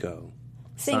 let it go.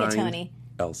 Sing it, Signed, Tony.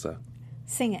 Elsa.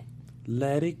 Sing it.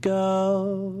 Let it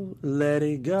go, let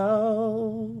it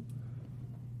go.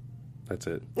 That's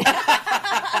it.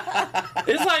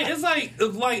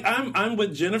 It's like I'm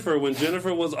with Jennifer when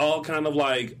Jennifer was all kind of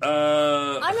like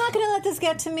I'm not gonna let this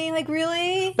get to me. Like,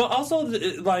 really? but also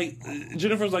like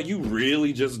Jennifer's like, you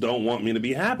really just don't want me to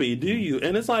be happy, do you?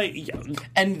 And it's like, yeah.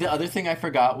 And the other thing I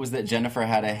forgot was that Jennifer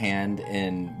had a hand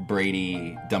in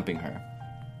Brady dumping her.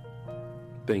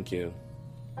 Thank you.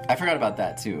 I forgot about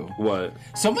that too. What?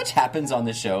 So much happens on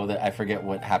the show that I forget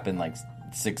what happened like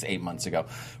 6-8 months ago.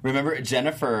 Remember,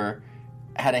 Jennifer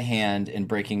had a hand in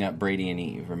breaking up Brady and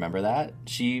Eve. Remember that?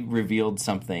 She revealed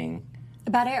something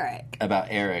About Eric. about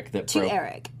Eric that To broke.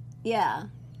 Eric. Yeah.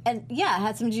 And yeah, it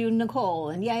had some to do with Nicole.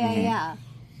 And yeah.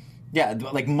 Yeah,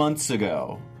 like months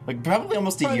ago. Like probably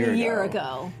almost Or a year a year ago.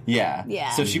 ago. Yeah. Yeah.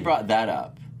 So she brought that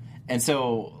up. And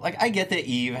so, like, I get that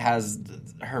Eve has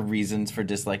her reasons for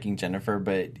disliking Jennifer,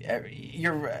 but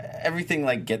everything,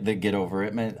 like, get over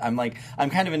it. Man, I'm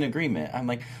kind of in agreement. I'm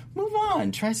like, move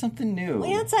on, try something new.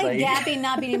 Well, it's like Gabby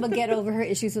not being able to get over her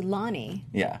issues with Lonnie.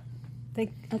 Yeah.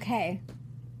 Like, okay.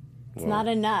 It's not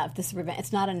enough.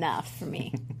 It's not enough for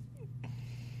me.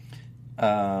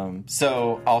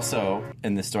 So, also,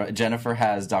 in this story, Jennifer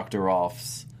has Dr.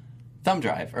 Rolf's thumb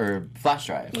drive, or flash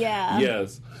drive. Yeah.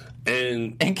 Yes.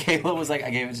 And Kayla was like,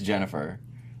 I gave it to Jennifer.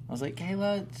 I was like,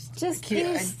 Kayla, Just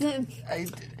can't- use the...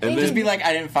 just be like,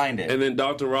 I didn't find it. And then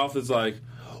Dr. Rolf is like,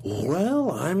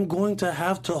 well, I'm going to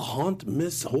have to hunt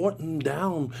Miss Horton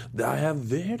down. I have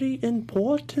very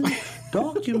important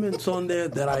documents on there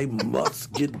that I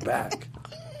must get back.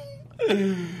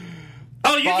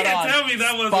 Oh, you Spot can't on. tell me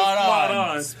that wasn't Spot spot on.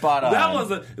 on. Spot on. That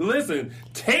was listen,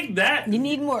 take that. You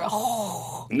need more...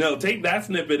 Oh. No, take that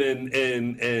snippet and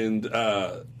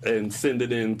send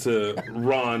it in to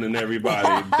Ron and everybody.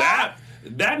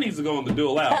 That needs to go on the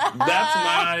dual out.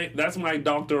 That's my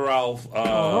Dr. Ralph.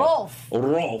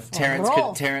 Rolf.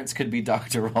 Terrence could be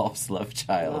Dr. Rolf's love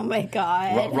child. Oh, my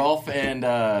God. Rolf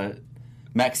and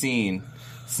Maxine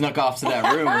snuck off to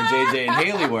that room where JJ and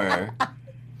Haley were.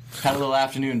 Had a little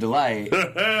afternoon delight.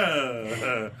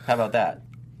 How about that?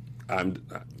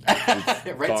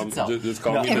 It writes itself. Just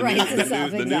call No. me It the writes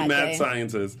itself, new mad exactly.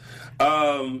 scientist.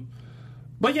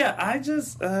 But yeah, I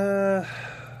just I'm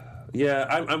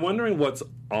wondering what's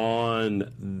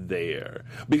on there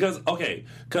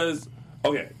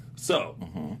so.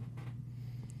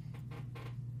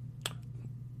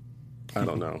 I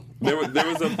don't know. There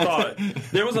was a thought.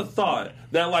 There was a thought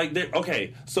that like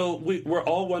so we're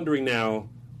all wondering now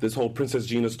this whole Princess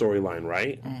Gina storyline,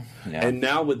 right? Yeah. And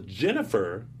now with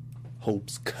Jennifer,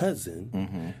 Hope's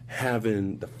cousin,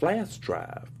 having the flash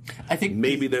drive, I think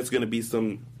maybe there's going to be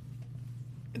some.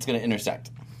 it's going to intersect.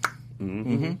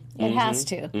 It has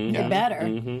to. It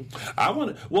better. I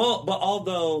want to. Well, but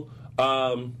although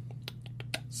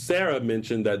Sarah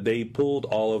mentioned that they pulled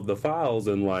all of the files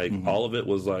and like all of it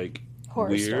was like Horror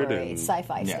weird story, and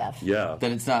sci-fi stuff. yeah.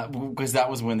 That it's not, because that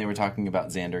was when they were talking about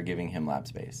Xander giving him lab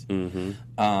space.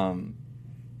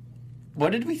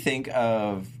 What did we think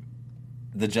of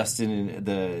the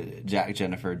Jack,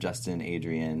 Jennifer, Justin,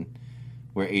 Adrian,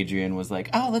 where Adrian was like,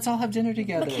 oh, let's all have dinner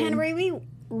together. But can we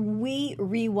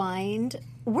rewind?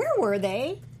 Where were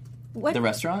they? What The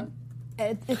restaurant?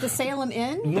 at the Salem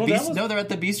Inn? No, that was- No, they're at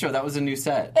the bistro. That was a new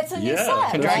set. It's a new Yeah.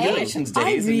 set. Congratulations, right?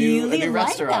 Days. I really a new like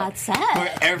restaurant that set.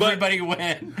 where everybody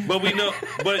went. But we know.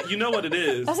 But you know what it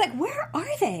is? I was like, where are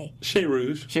they? Chez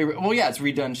Rouge. Well, yeah, it's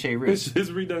redone Chez Rouge. It's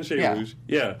redone Chez Yeah. Rouge.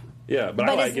 Yeah. But I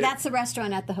But like it. that's the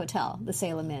restaurant at the hotel, the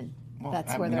Salem Inn.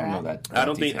 That's where we they're don't at. know that. I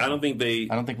don't think they. they.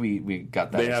 I don't think we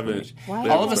got that. They haven't- explanation. Why they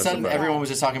All haven't of a sudden, specified. everyone was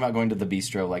just talking about going to the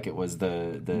bistro like it was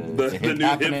the The hip new hip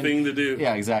happening. thing to do.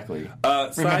 Yeah, exactly.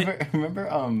 Side- Remember,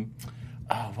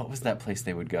 what was that place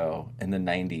they would go in the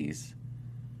 90s?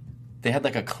 They had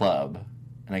like a club,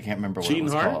 and I can't remember what Cheating it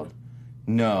was Heart? called.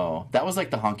 No, that was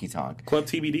like the honky tonk. Club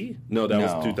TBD? No, that No.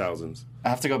 was 2000s. I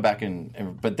have to go back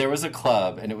but there was a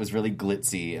club, and it was really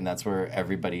glitzy, and that's where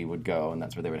everybody would go, and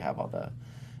that's where they would have all the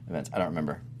events. I don't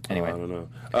remember. Anyway, I don't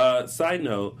know. Side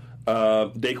note,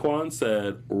 Daquan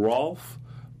said Rolf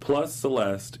plus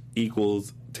Celeste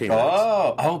equals Terrence.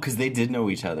 oh, because they did know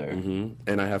each other.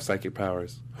 And I have psychic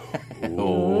powers.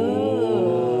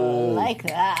 Like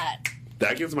that.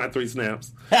 That gets my 3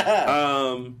 snaps.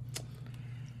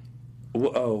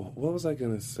 What was I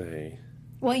going to say?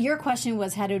 Well, your question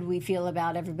was, how did we feel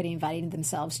about everybody inviting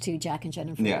themselves to Jack and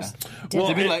Jennifer's Yeah. dinner?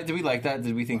 Well, Did we like that?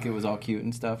 Did we think it was all cute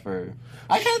and stuff? Or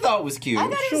I kind of thought it was cute. I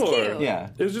thought it was Sure. cute. Yeah.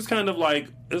 It was just kind of like,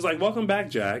 it was like, welcome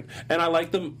back, Jack. And I like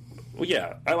them. Well,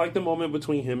 yeah, I like the moment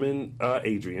between him and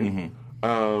Adrian.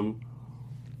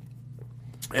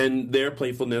 and their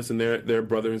playfulness and their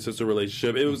brother and sister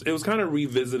relationship. It was kind of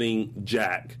revisiting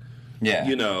Jack. Yeah.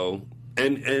 You know,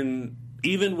 and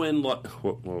even when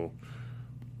well,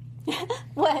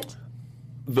 What?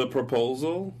 the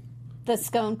proposal, The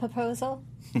scone proposal?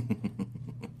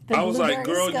 I was like,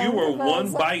 girl, blueberry you were scone one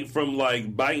proposal? bite from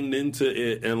like biting into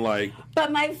it and like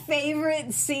But my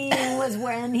favorite scene was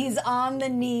when he's on the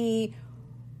knee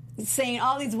saying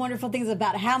all these wonderful things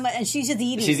about how much, and she's just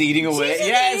eating. She's eating away. She's just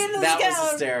Yes, eating the that was scone.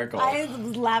 hysterical. I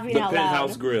was laughing the out penthouse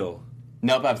loud. grill.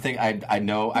 Nope, I'm thinking. I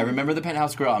know. I remember the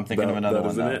Penthouse Grill. I'm thinking of another That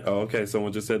one. isn't Though. it? Oh, okay.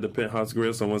 Someone just said the penthouse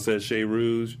grill. Someone said Chez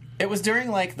Rouge. It was during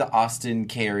like the Austin,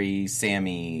 Carrie,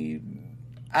 Sammy.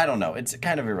 I don't know. It's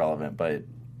kind of irrelevant, but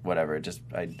whatever. It just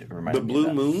reminded The me Blue of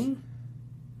that. Moon.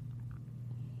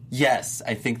 Yes,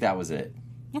 I think that was it.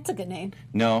 That's a good name.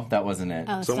 No, that wasn't it.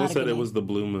 Oh, it's Someone not a said good it name. was the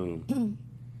Blue Moon.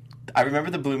 I remember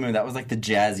the Blue Moon. That was like the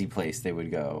jazzy place they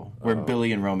would go, where Oh.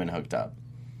 Billy and Roman hooked up.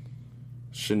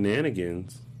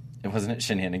 Shenanigans. It wasn't it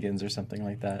Shenanigans or something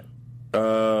like that.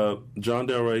 John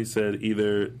Delray said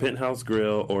either Penthouse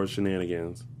Grill or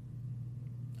Shenanigans.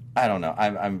 I don't know.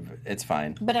 I'm. It's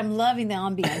fine. But I'm loving the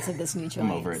ambiance of this new joint.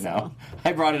 I'm over it so. now.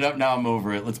 I brought it up. Now I'm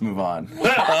over it. Let's move on.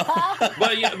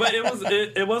 But yeah, but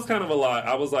it was kind of a lot.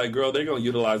 I was like, girl, they're gonna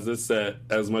utilize this set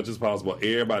as much as possible.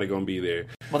 Everybody gonna be there.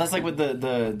 Well, that's like with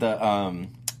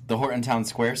the Horton Town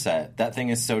Square set. That thing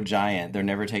is so giant, they're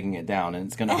never taking it down, and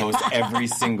it's going to host every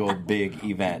single big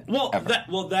event. Ever.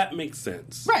 That makes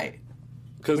sense, Right.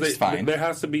 Because Which is fine. there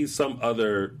has to be some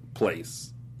other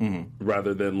place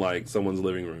rather than like someone's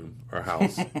living room or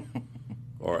house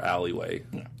or alleyway.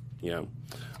 Yeah.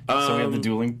 So we have the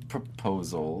dueling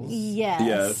proposals, Yes.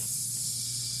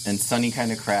 Yes. and Sunny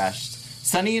kind of crashed.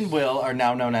 Sunny and Will are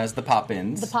now known as the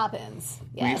Poppins. The Poppins.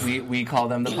 Yes. We call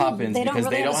them the Poppins They don't because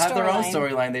really they don't have have a their own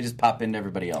storyline. storyline. They just pop into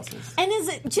everybody else's. And is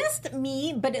it just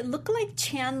me, but it looked like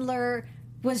Chandler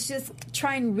was just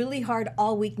trying really hard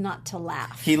all week not to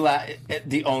laugh.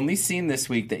 The only scene this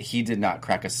week that he did not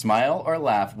crack a smile or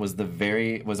laugh was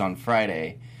on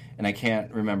Friday, and I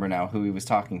can't remember now who he was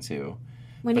talking to.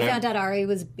 When he But found out Ari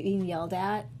was being yelled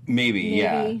at. Maybe,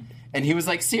 yeah. Maybe. And he was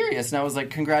like serious, and I was like,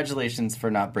 "Congratulations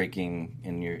for not breaking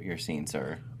in your scene,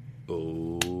 sir."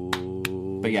 Oh.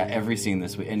 But yeah, every scene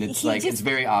this week, and it's He like just- it's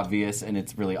very obvious and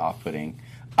it's really off-putting.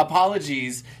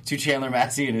 Apologies to Chandler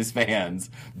Massey and his fans,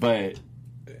 but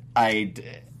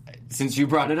since you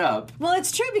brought it up, Well,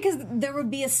 it's true because there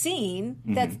would be a scene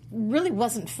that really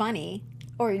wasn't funny.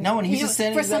 Or No, and he's you know, just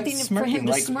standing for there something for smirking, him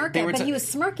to like, smirk they at, were but ta- he was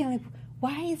smirking like,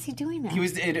 why is he doing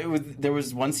that? there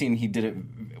was one scene he did it.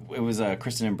 It was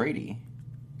Kristen and Brady,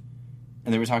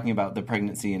 and they were talking about the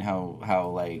pregnancy and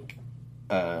how like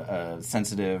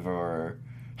sensitive or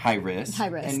high risk. High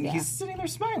risk, and yeah. he's sitting there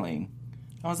smiling.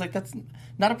 I was like, that's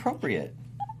not appropriate.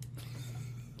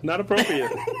 Not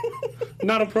appropriate.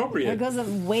 Not There appropriate. goes a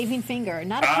waving finger.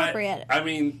 Not appropriate. I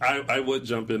mean, I would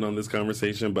jump in on this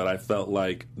conversation, but I felt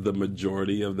like the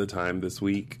majority of the time this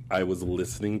week I was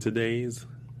listening to Days.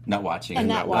 Not watching. and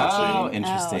not watching. Oh,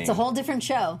 interesting. it's a whole different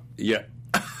show. Yeah.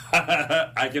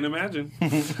 I can imagine.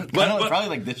 But probably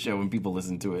like this show when people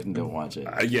listen to it and don't watch it.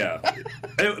 Yeah.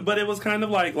 But it was kind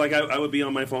of like I would be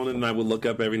on my phone and I would look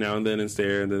up every now and then and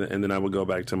stare and then I would go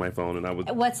back to my phone and I would.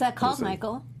 What's that called, Listen.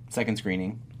 Michael? Second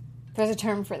screening. There's a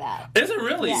term for that. Is it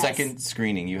really? Yes. Second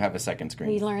screening. You have a second We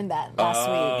screen. learned that last week.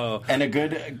 Oh, And a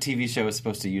good TV show is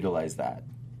supposed to utilize that.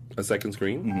 a second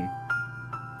screen?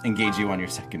 Engage you on your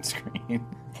second screen.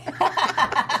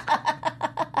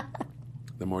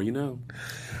 The more you know.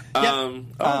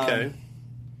 Okay.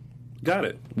 Got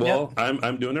it. Well,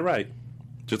 I'm doing it right.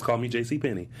 Just call me JC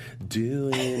Penny.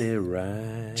 Doing it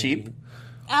right. Cheap.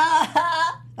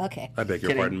 Okay. I beg your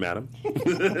Kidding. pardon, madam.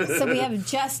 So we have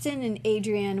Justin and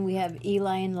Adrian. We have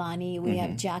Eli and Lonnie. We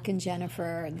have Jack and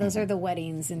Jennifer. Those are the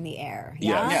weddings in the air.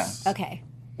 Yeah? Yes. Yeah. Okay.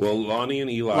 Well, Lonnie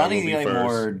and Eli Lonnie will be and Eli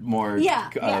first. more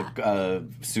Yeah,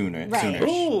 sooner. Right. Sooner.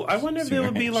 Ooh, I wonder if there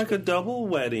would be Soonish. like a double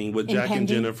wedding with Jack and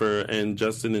Impending? Jennifer and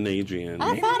Justin and Adrian.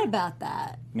 I thought about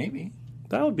that. Maybe.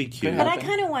 That would be cute. But I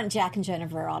kind of want Jack and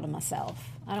Jennifer all to myself.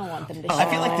 I don't want them to I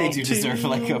feel like they do deserve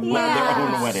like their own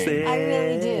wedding. I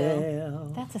really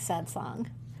do. That's a sad song.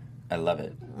 I love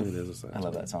it. It is a sad I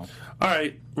love that song. All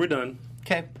right, we're done.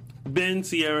 Okay. Ben,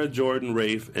 Sierra, Jordan,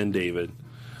 Rafe, and David.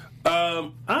 I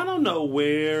don't know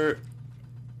where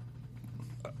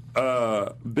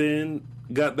Ben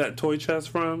got that toy chest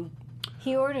from,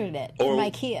 He ordered it from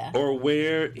IKEA or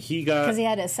where he got. because he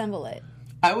had to assemble it.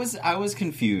 I was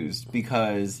confused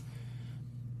because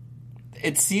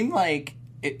it seemed like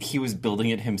he was building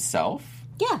it himself,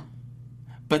 Yeah.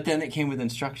 But then it came with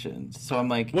instructions, so I'm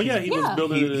like, Well, yeah, he was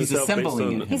building it he's himself.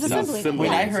 assembling it. He's himself. assembling it. When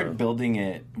I himself. heard building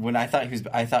it,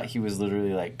 I thought he was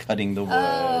literally like cutting the wood.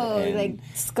 Oh, and like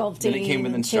sculpting. then it came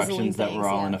with and chiseling instructions that were things,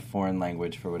 all yeah. in a foreign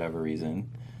language for whatever reason.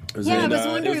 Yeah, I was it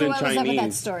wondering in what was up with that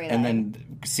Chinese. story. And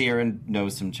then Sierra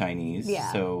knows some Chinese,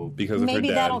 Yeah. so Because of maybe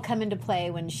her dad. that'll come into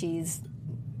play when she's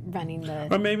running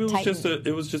the. Or maybe it was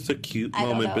Titan. just a cute I don't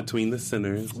moment know. between the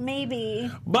sinners.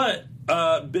 Maybe. But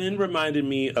Ben reminded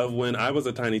me of when I was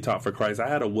a tiny tot for Christ. I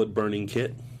had a wood burning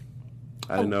kit.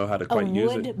 I didn't know how to A quite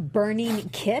use wood it. burning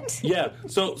kit? Yeah.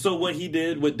 So what he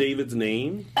did with David's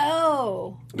name,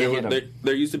 Oh.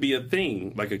 there used to be a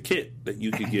thing like a kit that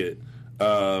you could get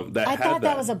that I had thought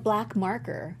that was a black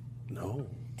marker. no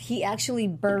He actually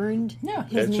burned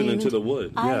his etching name into the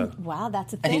wood. Yeah. Wow,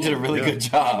 that's a and thing. he did a really Yeah. good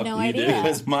job. I had no He idea. did.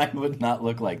 because mine would not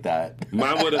look like that.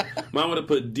 Mine would have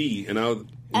put D, and I was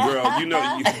girl. You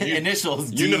know you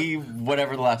Initials you D,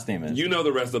 whatever the last name is. you know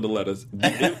the rest of the letters.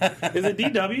 Is it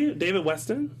DW? David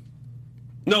Weston?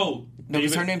 No,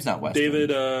 because her name's not Weston.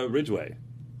 David Ridgway.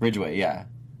 Ridgway, yeah.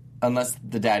 Unless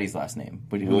the daddy's last name.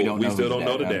 We don't we know. still who's don't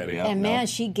know the daddy. Yeah, And no. man,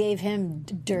 she gave him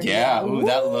dirty. Yeah, ooh,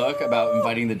 that Woo! look about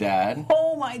inviting the dad.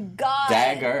 Oh my god.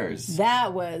 Daggers.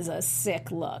 That was a sick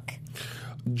look.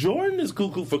 Jordan is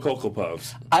cuckoo for Cocoa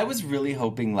Puffs. I was really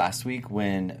hoping last week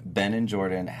when Ben and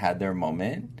Jordan had their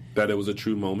moment That it was a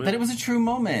true moment. that it was a true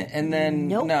moment, and then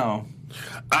Nope. no.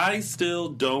 I still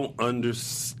don't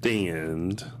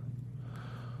understand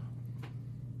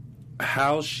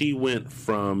how she went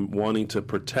from wanting to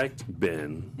protect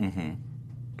Ben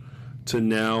to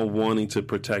now wanting to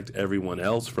protect everyone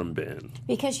else from Ben.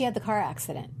 Because she had the car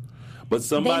accident. But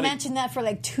somebody They mentioned that for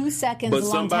like 2 seconds but a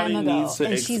long time somebody ago. needs to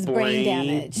And she's brain explain.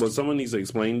 damaged. But someone needs to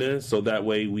explain this so that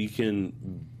way we can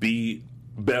be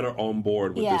better on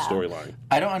board with this Yeah. storyline.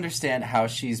 I don't understand how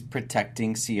she's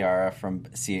protecting Sierra from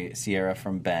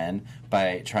Ben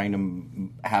by trying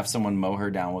to have someone mow her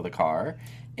down with a car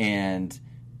and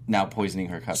now poisoning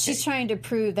her cupcake. She's trying to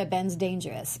prove that Ben's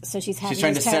dangerous. So she's having She's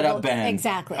trying to this set terrible- up Ben.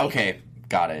 Exactly. Okay,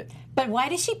 got it. But why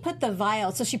did she put the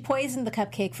vial? So she poisoned the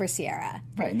cupcake for Sierra.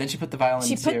 Right, and then she put the vial in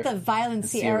She put the vial in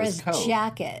Sierra's coat.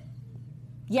 jacket.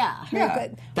 Yeah. her Yeah,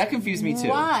 good- that confused me too.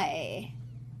 Why?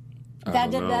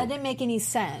 don't know. That didn't make any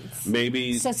sense.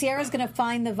 Maybe So Sierra's going to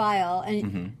find the vial, and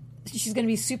Mm-hmm. she's going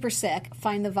to be super sick,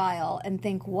 find the vial, and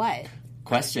think, what?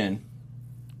 Question.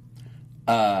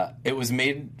 It was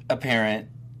made apparent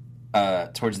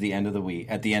towards the end of the week,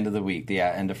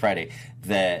 end of Friday,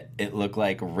 that it looked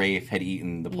like Rafe had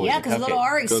eaten the poison Yeah, because little cupcake.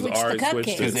 Ari 'Cause switched Ari the switched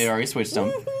it. Because cupcakes. they already switched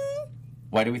them.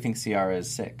 Why do we think Ciara is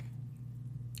sick?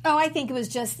 Oh, I think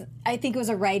it was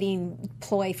a writing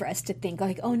ploy for us to think,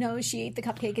 like, oh no, she ate the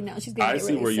cupcake and now she's going to I get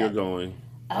see really where you're sick. going.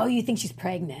 Oh, you think she's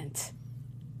pregnant?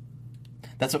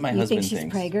 That's what my You husband think she's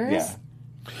thinks. preggers? Yeah.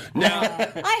 Now,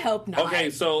 I hope not. okay,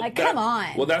 so like, that- come on.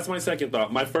 Well, that's my second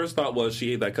thought. My first thought was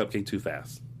she ate that cupcake too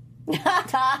fast,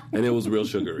 and it was real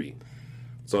sugary.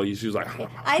 So she was like,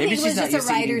 I Maybe think it she's was not just a used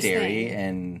to eating writer's dairy, thing.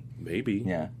 and maybe,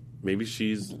 yeah. maybe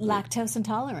she's Lactose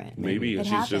intolerant. maybe it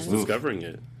she's happens. just discovering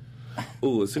it.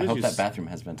 Ooh, as soon I as hope you, that bathroom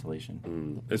has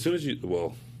ventilation. as soon as you,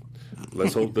 well,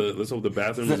 let's hope the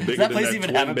bathroom is Does bigger that than place that even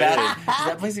twin have a bed. bathroom? Does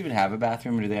that place even have a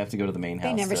bathroom, or do they have to go to the main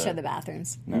house? They never to show the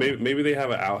bathrooms. Maybe they have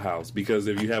an outhouse because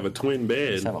if you have a twin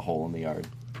bed, just have a hole in the yard?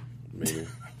 maybe.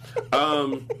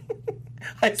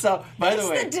 I saw. By the It's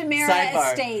way, the DiMera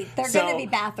sidebar. estate. They're So, going to be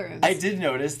bathrooms. I did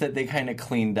notice that they kind of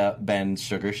cleaned up Ben's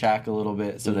Sugar Shack a little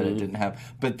bit so that it didn't have.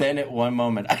 But then at one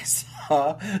moment, I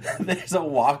saw there's a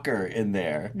walker in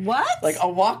there. What? Like a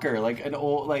walker, like an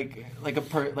old, like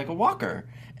a walker.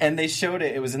 And they showed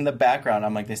it. It was in the background.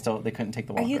 I'm like, they couldn't take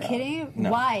the walker. Are you out. kidding?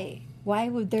 No. Why? Why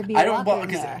would there be I a don't walker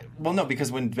in there? no,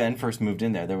 because when Ben first moved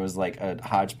in there was like a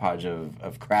hodgepodge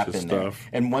of crap Just in there, stuff.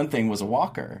 and one thing was a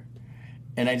walker,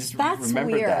 and I just That's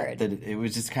remembered weird. that it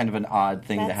was just kind of an odd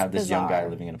thing to That's have this young guy bizarre.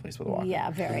 living in a place with a walker. Yeah,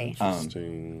 very.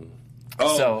 Interesting.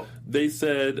 Oh, So- they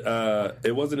said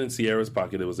it wasn't in Sierra's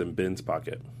pocket; it was in Ben's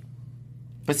pocket.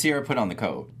 But Sierra put on the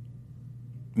coat.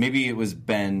 Maybe it was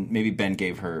Ben. Maybe Ben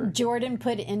gave her. Jordan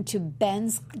put it into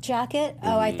Ben's jacket.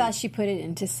 Oh, I thought she put it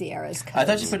into Sierra's coat. I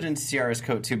thought she put it into Sierra's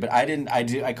coat too, but I didn't.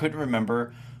 I couldn't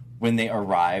remember when they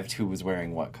arrived who was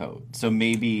wearing what coat. So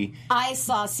maybe. I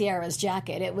saw Sierra's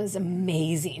jacket. It was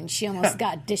amazing. She almost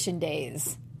got Dish and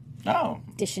Days. Oh,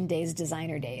 Dish and Days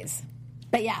designer days.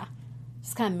 But yeah,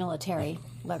 it's kind of military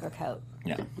leather coat.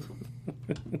 yeah.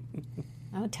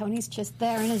 Oh, Tony's just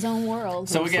there in his own world.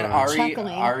 So again,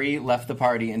 Chuckling. Ari left the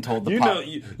party and told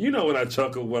the You know when I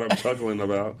chuckle, what I'm chuckling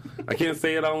about. I can't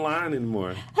say it online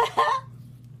anymore.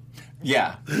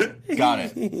 Yeah, got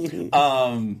it.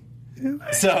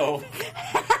 So,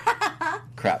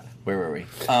 crap. Where were we?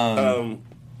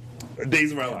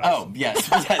 Days of Our Lives. Oh, yes.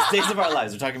 Yes, Days of Our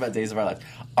Lives. We're talking about Days of Our Lives.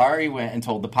 Ari went and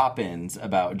told the Pop-Ins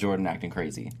about Jordan acting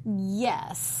crazy.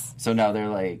 Yes. So now they're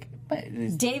like...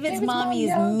 David's mommy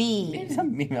is mean.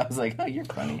 I was like, oh, you're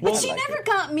funny. But she never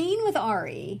got mean with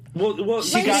Ari. Well,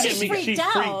 she freaked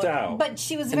out. But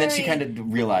she was and then she kind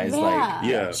of realized,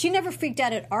 yeah. She never freaked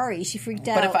out at Ari. She freaked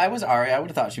out. But if I was Ari, I would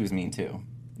have thought she was mean, too.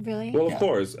 Really? Well, of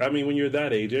course. I mean, when you're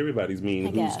that age, everybody's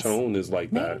mean. Whose tone is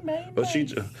like that?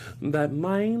 But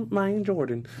mine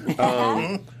Jordan.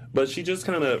 But she just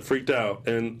kind of freaked out,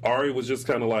 and Ari was just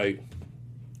kind of like.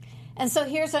 And so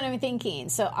here's what I'm thinking.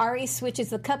 So Ari switches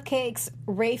the cupcakes.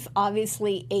 Rafe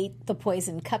obviously ate the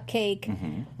poisoned cupcake.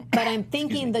 Mm-hmm. But I'm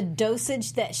thinking the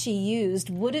dosage that she used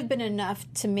would have been enough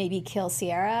to maybe kill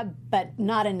Sierra, but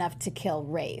not enough to kill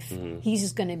Rafe. Mm-hmm. He's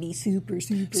just going to be super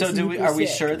are we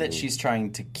sure that she's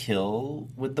trying to kill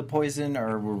with the poison,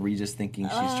 or were we just thinking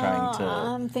she's trying to...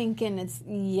 I'm thinking it's...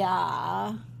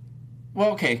 Yeah.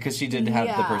 Well, okay, because she did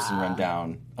have the person run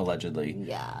down, allegedly.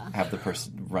 Yeah. Have the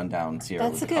person run down Sierra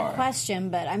That's with the car. That's a good question,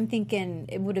 but I'm thinking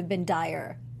it would have been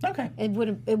dire. Okay. It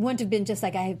wouldn't have been just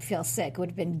like I feel sick. It would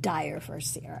have been dire for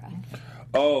Sierra.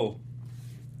 Oh.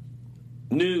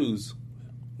 News.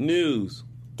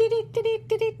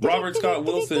 Robert Scott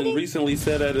Wilson recently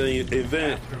said at an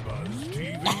event...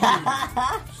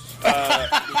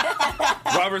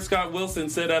 Robert Scott Wilson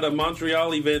said at a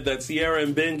Montreal event that Sierra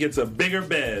and Ben gets a bigger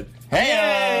bed.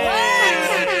 Hey!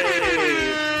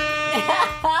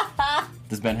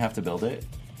 Does Ben have to build it?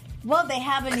 Well, they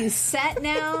have a new set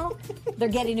now. They're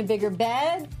getting a bigger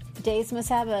bed. Days must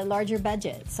have a larger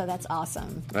budget, so that's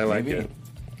awesome. I like it.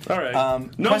 All right.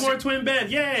 No more twin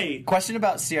bed. Yay! Question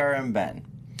about Sierra and Ben.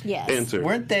 Yes. Answer.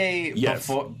 Weren't they,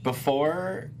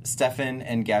 before Stefan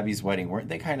and Gabby's wedding, weren't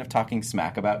they kind of talking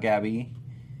smack about Gabby?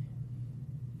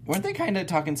 Weren't they kind of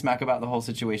talking smack about the whole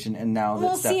situation? And now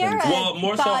that Sierra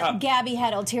more thought Gabby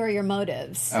had ulterior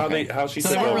motives. Okay. How she so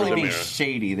said they weren't really the being mirror.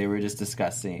 shady. They were just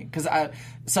discussing. Because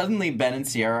suddenly Ben and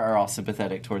Sierra are all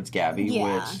sympathetic towards Gabby,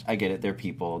 which I get it. They're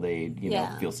people. They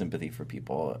feel sympathy for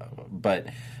people. But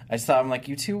I just thought, I'm like,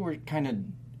 you two were kind of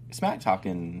smack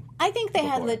talking. I think they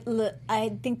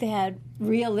had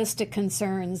realistic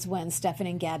concerns when Stefan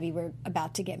and Gabby were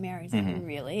about to get married. Mm-hmm.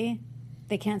 Really,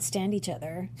 they can't stand each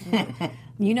other.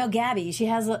 You know, Gabby. She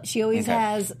always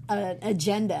has an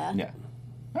agenda. Yeah.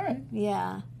 All right.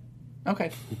 Yeah.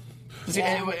 Okay.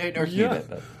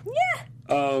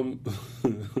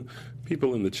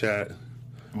 People in the chat.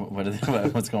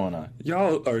 What's going on?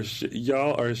 Y'all are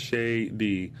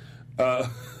shady.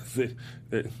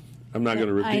 I'm not going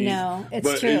to repeat. I know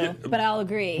it's true, but I'll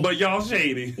agree. But y'all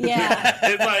shady. Yeah,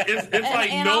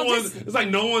 it's like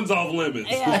no one's off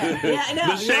limits. Yeah, no,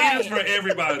 the shade is for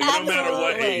everybody, no matter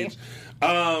what age.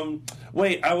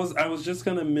 Wait, I was just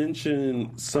going to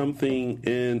mention something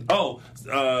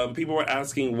people were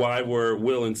asking why were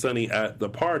Will and Sonny at the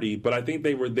party, but I think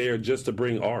they were there just to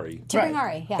bring Ari. Bring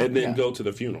Ari, yeah. And then go to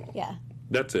the funeral. Yeah.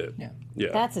 That's it.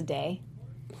 Yeah. That's a day.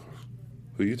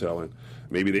 Who you telling?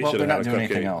 Maybe they should have they're had not a doing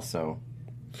cupcake. anything else, so...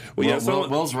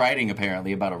 Will's writing,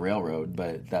 apparently, about a railroad,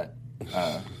 but that...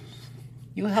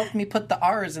 you helped me put the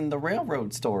R's in the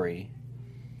railroad story.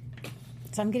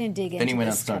 So I'm going to dig into Then he went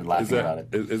this and started laughing about it.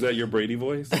 Is that your Brady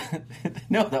voice?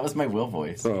 No, that was my Will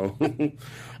voice. Oh.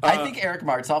 I think Eric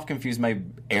Martsolf confused my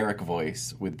Eric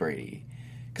voice with Brady.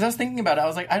 Because I was thinking about it, I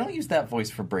was like, I don't use that voice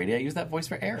for Brady, I use that voice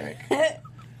for Eric.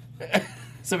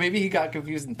 So maybe he got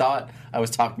confused and thought I was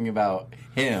talking about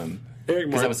him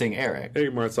because I was saying Eric.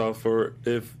 Eric Martsolf,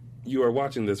 if you are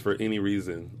watching this for any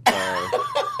reason,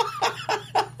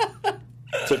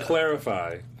 to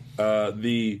clarify,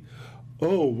 the of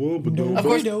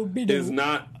course is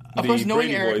not of the course, knowing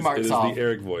Brady Eric voice, Martsolf, it is the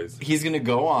Eric voice. He's going to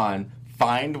go on,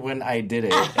 find when I did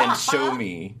it, and show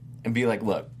me, and be like,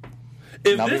 look.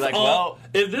 If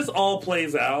this all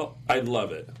plays out, I'd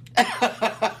love it.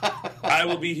 I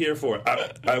will be here for it.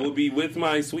 I will be with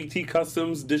my Sweet Tea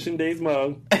Customs Dish and Days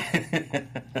mug.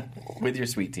 With your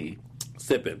sweet tea.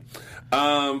 Sipping.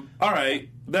 All right.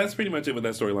 That's pretty much it with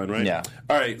that storyline, right? Yeah.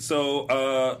 All right.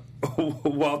 So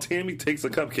while Tammy takes a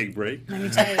cupcake break. Let me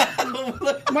tell you.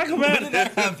 Michael Madden.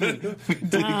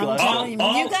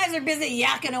 You guys are busy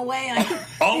yakking away.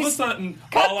 All of a sudden,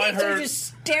 all I heard. Are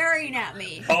just staring at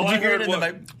me. All I heard was.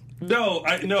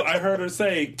 I heard her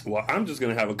say, well, I'm just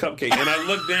going to have a cupcake. And I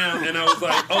looked down and I was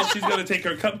like, oh, she's going to take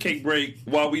her cupcake break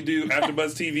while we do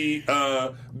AfterBuzz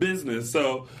TV business.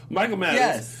 So, Michael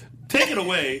Madden, take it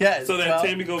away Yes, so that well-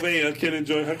 Tammy Govea can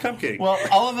enjoy her cupcake. Well,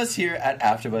 all of us here at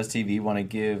AfterBuzz TV want to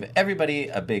give everybody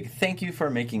a big thank you for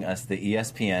making us the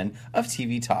ESPN of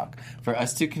TV talk. For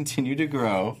us to continue to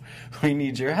grow, we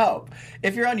need your help.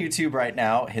 If you're on YouTube right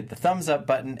now, hit the thumbs up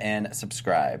button and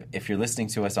subscribe. If you're listening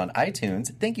to us on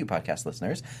iTunes, thank you, podcast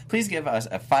listeners. Please give us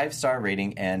a 5-star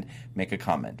rating and make a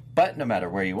comment. But no matter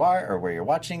where you are or where you're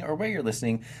watching or where you're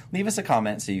listening, leave us a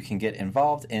comment so you can get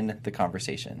involved in the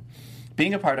conversation.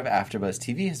 Being a part of AfterBuzz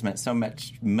TV has meant so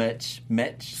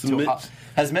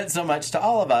much to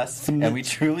all of us, and we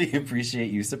truly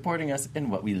appreciate you supporting us in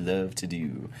what we love to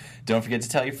do. Don't forget to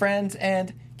tell your friends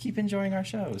and keep enjoying our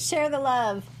shows. Share the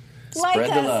love. Spread Like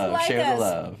the us, love. like Share us. the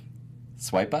love.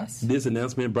 Swipe us. This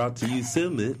announcement brought to you so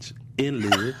much in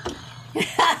love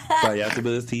by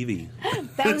AfterBuzz TV.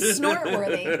 That was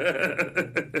snort-worthy.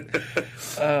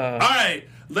 All right,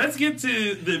 let's get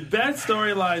to the best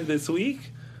storyline this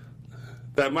week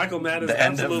that Michael Madden The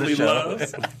end of the absolutely show.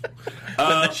 loves. When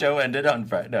the show ended on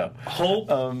Friday. No. Hope,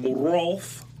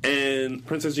 Rolf, and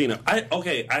Princess Gina. I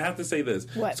have to say this.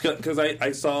 What? Because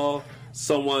I saw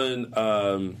someone,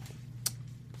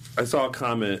 I saw a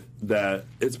comment that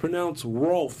it's pronounced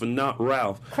Rolf and not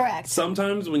Ralph. Correct.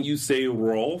 Sometimes when you say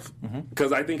Rolf,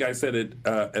 because I think I said it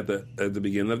at the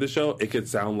beginning of the show, it could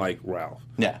sound like Ralph,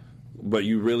 Yeah. but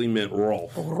you really meant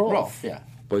Rolf. Rolf. Yeah.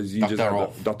 But you Dr. just have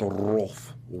Rolf. Dr.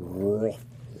 Rolf. Rolf.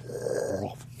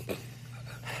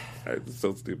 It's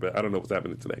so stupid. I don't know what's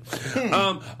happening today.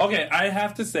 Okay, I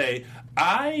have to say,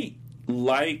 I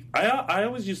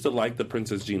always used to like the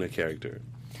Princess Gina character.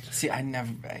 See, Two on the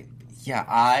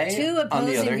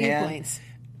opposing other hand, viewpoints.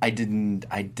 I did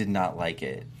not like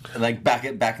it. Like back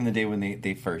in the day when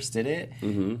they first did it,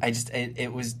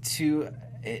 it was too.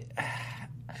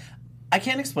 I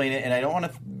can't explain it, and I don't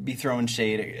want to be throwing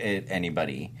shade at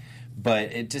anybody, but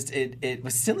it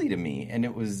was silly to me, and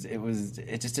it just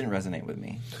didn't resonate with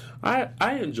me. I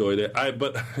enjoyed it.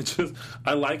 But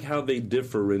I like how they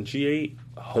differentiate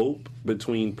Hope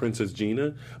between Princess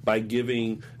Gina by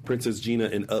giving Princess Gina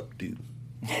an updo.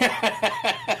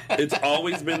 It's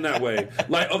always been that way.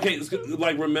 Like, okay,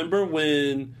 like remember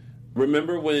when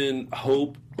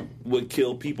Hope would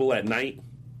kill people at night?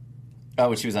 Oh,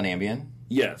 when she was on Ambien?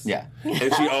 Yes. Yeah.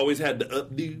 And she always had the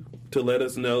updo to let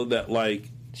us know that, like,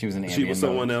 She was an she Ambien was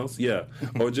someone mode. else. Yeah.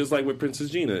 Or just like with Princess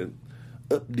Gina,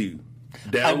 updo. I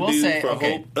Down will do say, for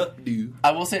okay. Hope, updo.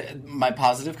 I will say my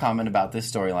positive comment about this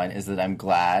storyline is that I'm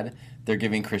glad they're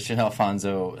giving Christian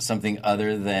Alfonso something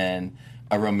other than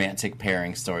a romantic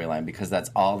pairing storyline, because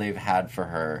that's all they've had for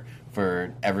her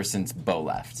for ever since Bo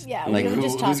left. Yeah, like we were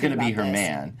just who's talking going to be about her this.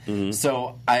 man? Mm-hmm.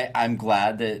 So I'm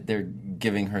glad that they're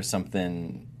giving her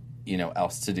something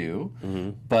else to do,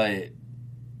 but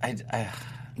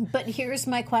But here's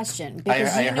my question,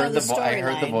 because I you know heard the I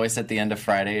heard the storyline. voice at the end of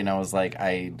Friday, and I was like,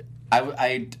 I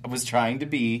was trying to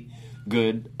be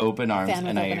good, open arms, Fan with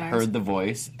and I open arms. heard the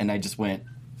voice, and I just went,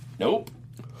 nope.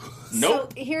 So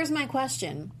here's my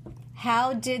question: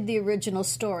 how did the original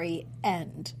story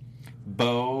end?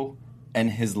 Bo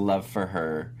and his love for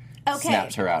her Okay,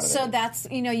 snapped her out of so it. that's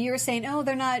you were saying, oh,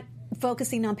 they're not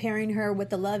focusing on pairing her with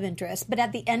the love interest, but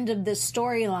at the end of this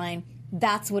storyline,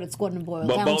 that's what it's going to boil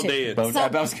But down Bo to. dead. Bo-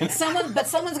 Some- I was gonna-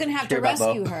 someone's going to have to Hear about Bo?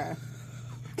 rescue her.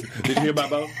 Did you hear about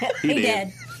Bo? He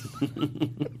did.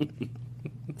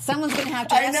 Someone's going to have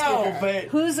to I rescue know, her. but-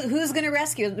 Who's going to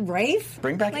rescue her? Rafe?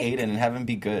 Bring back Like- Aiden and have him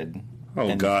be good. Oh,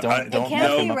 And God. Don't It can't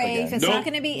mess be him up Rafe. again. It's not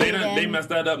going to be Aiden. They messed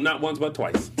that up not once but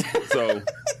twice. So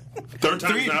third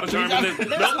time's not a charm. times.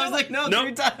 Nope. I was like, no, Nope.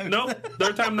 3 times. Nope.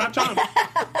 Third time not charm.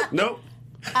 Nope.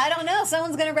 I don't know.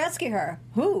 Someone's going to rescue her.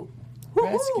 Who?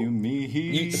 Rescue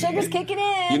me. Sugar's kicking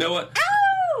in. You know what?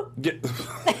 Ow!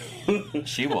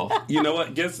 She will. You know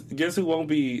what? Guess who won't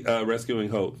be rescuing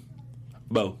Hope?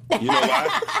 Bo. You know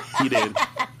why? He did.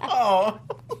 Oh.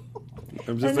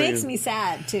 I'm It just saying. makes me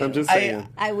sad, too. I'm just saying.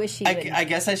 I wish he would. I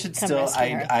guess I should come still.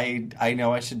 rescue her. I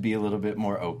know I should be a little bit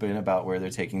more open about where they're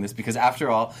taking this, because after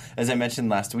all, as I mentioned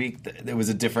last week, there was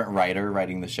a different writer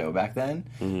writing the show back then.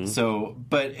 Mm-hmm. So,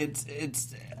 but it's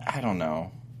I don't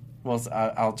know. Well,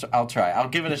 I'll try. I'll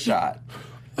give it a shot.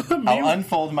 I'll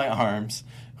unfold my arms.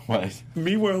 What?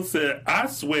 MeWorld said, I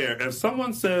swear, if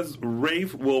someone says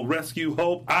Rafe will rescue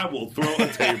Hope, I will throw a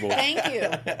table. Thank you.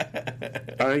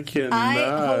 I cannot.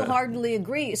 I wholeheartedly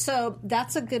agree. So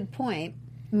that's a good point.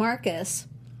 Marcus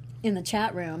in the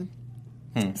chat room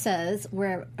says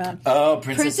where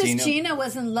Princess Gina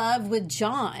was in love with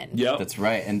John. Yep. That's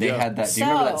right. And they Yeah. had that. Do you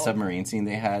remember that So- submarine scene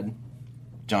they had?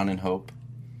 John and Hope.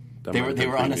 That They might were have been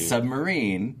on a pre-me.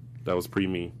 submarine. That was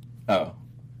pre-me. Oh.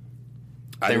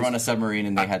 They were on a submarine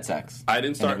and they had sex. I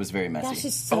didn't start. And it was very messy. That's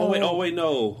just so. Oh wait,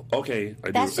 no. Okay,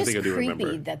 I That's think I do creepy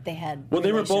remember. that they had. Well,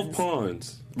 they were both relations.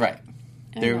 pawns. Right.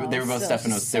 They know, were both so-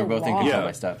 Stephanos. so they were both in wrong. control Yeah,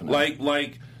 by Stephanos.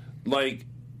 like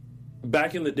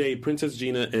back in the day, Princess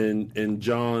Gina and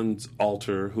John's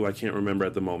altar, who I can't remember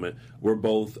at the moment, were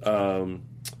both.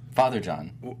 Father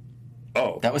John.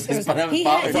 Oh, That was his father. He's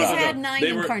John. had 9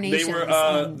 incarnations.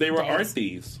 They were on art days.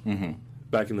 thieves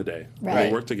back in the day. Right.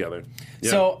 They worked together.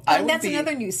 Yeah. So I And would that's be,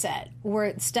 another new set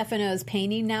where Stefano's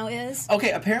painting now is.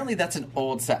 Okay, apparently that's an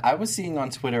old set. I was seeing on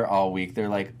Twitter all week. They're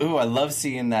like, "Ooh, I love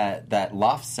seeing that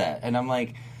loft set," and I'm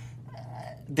like,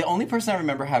 the only person I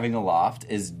remember having a loft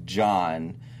is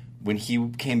John when he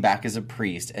came back as a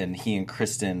priest and he and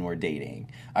Kristen were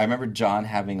dating. I remember John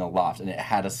having a loft and it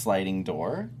had a sliding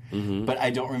door, but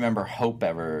I don't remember Hope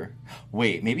ever.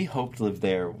 Wait, maybe Hope lived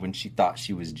there when she thought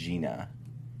she was Gina,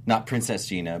 not Princess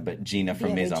Gina, but Gina from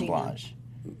other Maison Gina. Blanche.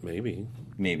 maybe.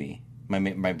 Maybe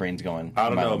my brain's going. I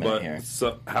don't mile know, a minute but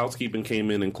here. housekeeping came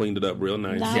in and cleaned it up real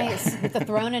nice. Nice. With the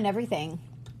throne and everything.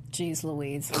 Jeez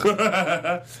Louise.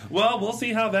 Well, we'll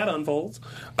see how that unfolds.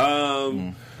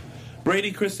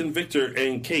 Brady, Kristen, Victor,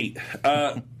 and Kate.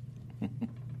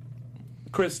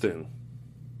 Kristen,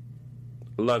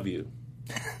 love you.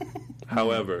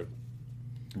 However,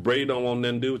 Brady don't want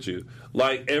nothing to do with you.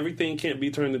 Like, everything can't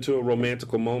be turned into a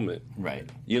romantical moment. Right.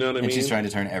 You know what I And mean? she's trying to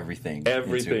turn everything.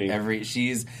 Everything.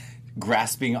 She's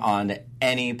grasping on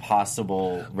any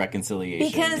possible reconciliation.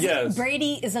 Because Yes.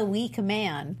 Brady is a weak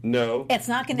man. No. It's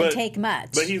not going to But- take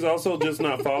much. But he's also just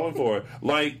not falling for it.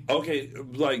 Like, okay,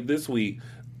 like this week.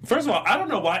 First of all, I don't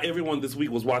know why everyone this week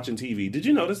was watching TV. Did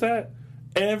you notice that?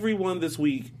 Everyone this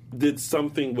week did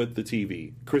something with the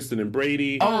TV. Kristen and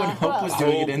Brady. Oh, and Hope was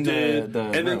doing Hope it in did. the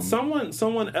and room. then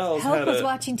someone else Hope had was a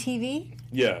watching TV?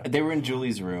 yeah. They were in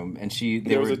Julie's room, and they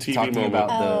There was were a TV talking moment. about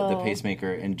the Oh.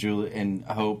 pacemaker, and Julie and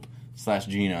Hope /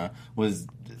 Gina was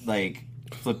like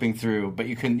flipping through, but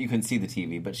you couldn't see the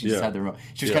TV, but she just Yeah. had the remote.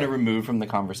 She was Yeah. kind of removed from the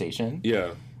conversation, Yeah.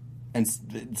 and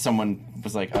someone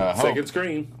was like, Hope. Second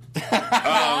screen.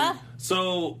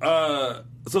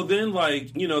 So then,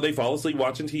 like, you know, they fall asleep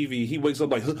watching TV. He wakes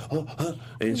up like,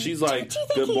 and she's like, Do you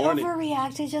think "Good he morning."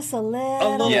 overreacted just a A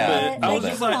little little Yeah, bit. I was bit.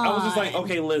 just like, come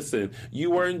okay, listen,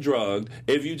 you weren't drugged.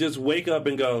 If you just wake up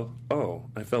and go, oh,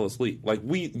 I fell asleep. Like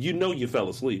you fell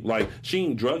asleep. Like she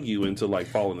didn't drug you into like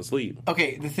falling asleep.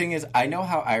 Okay, the thing is, I know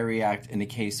how I react in a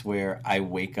case where I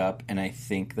wake up and I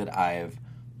think that I've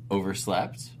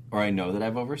overslept, or I know that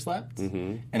I've overslept,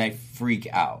 and I freak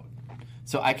out.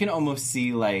 So I can almost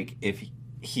see, like, if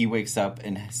he wakes up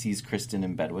and sees Kristen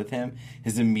in bed with him,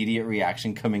 his immediate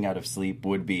reaction coming out of sleep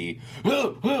would be,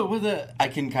 I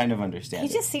can kind of understand He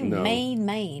it. just seemed No.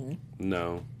 main.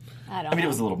 No. I don't know. I mean, it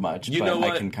was a little much, You but know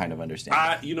what? I can kind of understand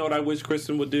it. You know what I wish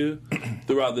Kristen would do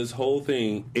throughout this whole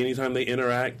thing? Anytime they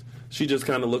interact, she just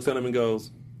kind of looks at him and goes,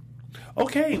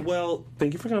 "Okay, well,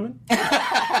 thank you for coming.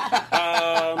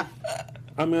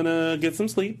 I'm gonna get some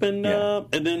sleep and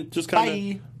then just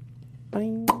kind Bye.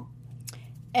 of bye."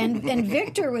 And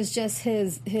Victor was just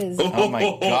his Oh my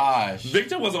gosh.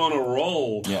 Victor was on a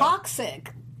roll. Yeah.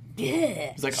 toxic.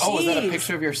 Yeah. He's like, oh, is that a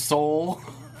picture of your soul?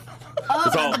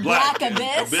 It's all black. Black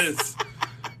abyss.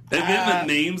 And then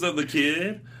the names of the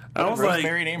kid. I was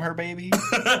Rosemary name her baby?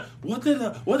 like,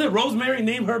 what did Rosemary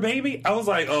name her baby? I was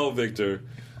like, oh, Victor.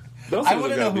 Those I things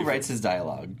want to have know gotta who be- writes his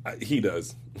dialogue. He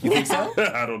does. You think so?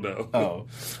 I don't know. Oh.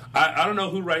 I don't know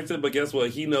who writes it, but guess what?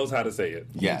 He knows how to say it.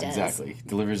 Yeah, does. exactly.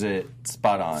 Delivers it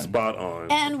spot on. Spot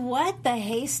on. And what the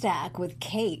haystack with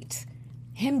Kate?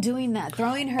 Him doing that,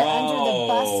 throwing her under the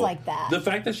bus like that. The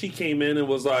fact that she came in and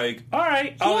was like, all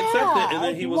right, I'll accept it. And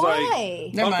then he was why?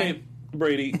 like, Never okay, mind.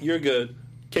 Brady, you're good.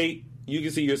 Kate, you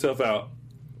can see yourself out.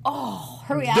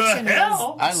 Her reaction The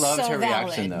hell? was I loved so her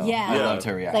reaction, valid. though. Yeah. I loved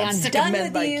her reaction. Like, I'm Sick of done men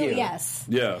with like you. Yes.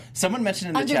 Yeah. Someone mentioned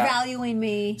in the chat. Undervaluing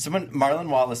me. Marlon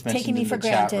Wallace mentioned Taking me in for the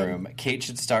chat granted. room, Kate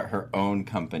should start her own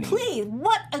company. Please,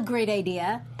 what a great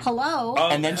idea. Hello.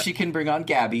 And then she can bring on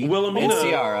Gabby Wilhelmina. and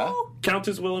Ciara.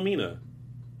 Countess Wilhelmina.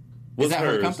 Is that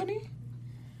her hers. company?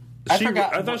 I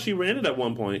forgot. I thought she ran it at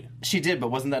one point. She did, but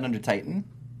wasn't that under Titan?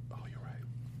 Oh, you're right.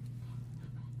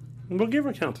 We'll give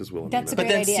her Countess Wilhelmina. That's a But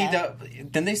great then idea.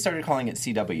 then they started calling it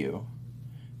CW.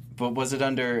 But was it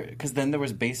under... Because then there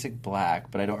was Basic Black,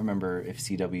 but I don't remember if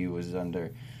CW was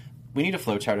under... We need a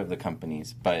flowchart of the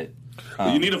companies, but...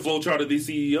 you need a flowchart of these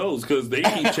CEOs because they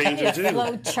keep changing too.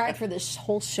 Flow chart for this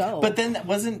whole show. But then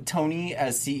wasn't Tony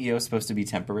as CEO supposed to be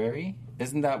temporary?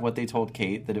 Isn't that what they told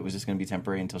Kate, that it was just going to be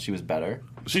temporary until she was better?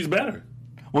 She's better.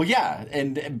 Well, yeah,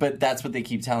 but that's what they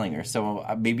keep telling her. So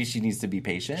maybe she needs to be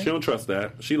patient. She don't trust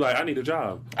that. She like, I need a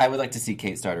job. I would like to see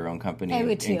Kate start her own company. I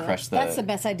would too. And crush That's the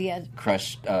best idea.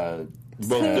 Crush Both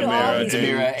Demira and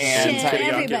Shit, Teriyaki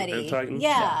everybody. and Titan.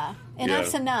 Yeah.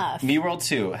 Enough's Yeah. enough. Me World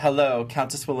 2. Hello,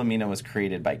 Countess Wilhelmina was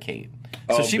created by Kate.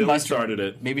 Oh, So she Billy must started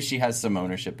it. Maybe she has some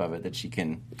ownership of it that she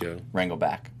can Yeah. wrangle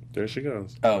back. There she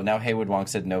goes. Oh, now Haywood Wong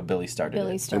said no, Billy started Billy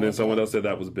it. And then started someone it. else said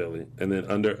that was Billy. And then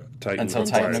Titan Until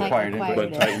Titan acquired it.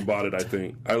 But Titan bought it, I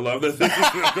think. I love that.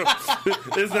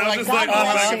 It's now just like God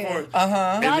back bless and you. forth. Uh-huh.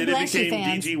 And God then it bless you, became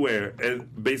fans. DG Wear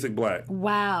and Basic Black.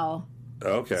 Wow.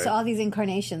 Okay. So all these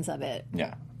incarnations of it.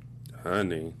 Yeah.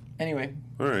 Honey. Anyway.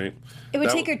 All right. It would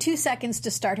That take her 2 seconds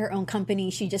to start her own company.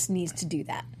 She just needs to do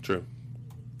that. True.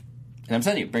 And I'm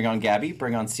telling you, bring on Gabby,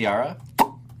 bring on Ciara.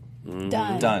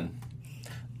 Done.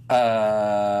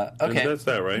 Okay. And that's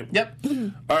that, right? Yep.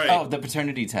 All right. Oh, the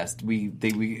paternity test. We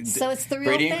So it's the real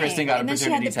Brady thing. and Kristen got and a then she had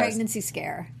paternity the test. pregnancy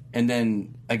scare. And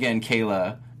then again,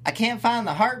 Kayla. I can't find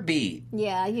the heartbeat.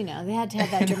 Yeah, you know, they had to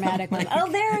have that dramatic one. Like,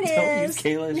 Oh, there it don't is. use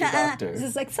Kayla as your doctor. This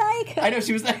is like, psych. I know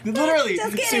she was like literally.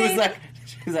 Just She was kidding. like,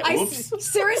 I oops.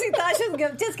 seriously thought she was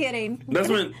going, just kidding. That's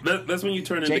when you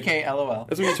turn into JK, LOL.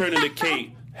 That's when you turn into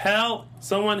Kate. Help!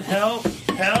 Someone help!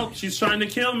 Help! She's trying to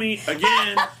kill me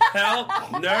again. Help!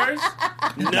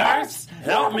 Nurse!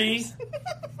 Help me!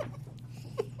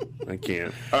 I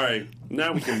can't. All right,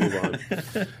 now we can move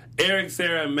on. Eric,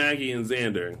 Sarah, Maggie, and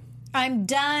Xander. I'm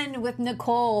done with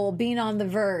Nicole being on the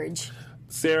verge.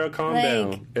 Sarah, calm Like-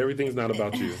 down. Everything's not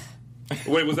about you.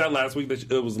 Wait, was that last week?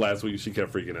 It was last week. She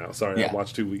kept freaking out. Sorry, Yeah. I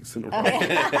watched 2 weeks in a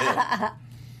row.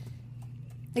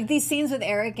 Like these scenes with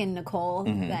Eric and Nicole,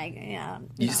 like, yeah.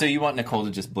 So you want Nicole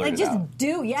to just blurt Like, it just out?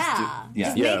 do, yeah. Yeah.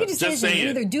 Just Yeah, make a just decision. say it.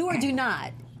 Either do or do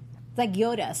not. It's like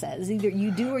Yoda says, either you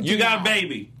do or do You got a not.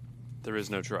 baby. There is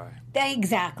no try.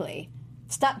 Exactly.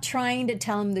 Stop trying to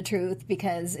tell him the truth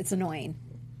because it's annoying.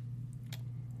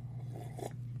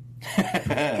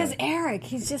 Because Eric,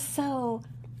 he's just so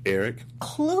Eric.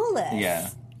 clueless. Yeah.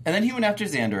 And then he went after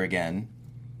Xander again.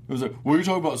 It was like, what are you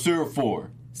talking about Sarah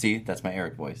for? See, that's my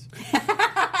Eric voice. What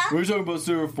are you talking about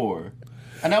Sarah for?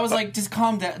 And I was like, just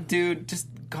calm down, dude. Just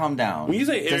calm down. When you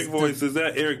say Eric Just- voice, is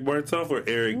that Eric Martov or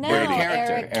Eric No, Brady?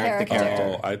 Character. Eric the character.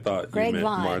 Oh, I thought Greg you meant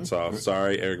Vaughn. Martov.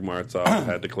 Sorry, Eric Martov.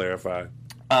 Had to clarify.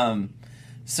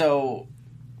 So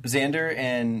Xander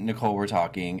and Nicole were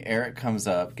talking. Eric comes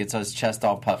up, gets his chest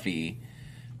all puffy,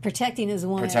 Protecting his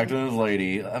woman. protecting his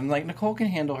lady. I'm like, Nicole can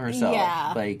handle herself.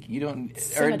 Yeah. Like, you don't...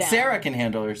 Simmer Or down. Sarah can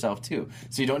handle herself, too.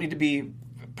 So you don't need to be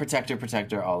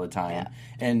protector all the time. Yeah.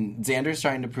 And Xander's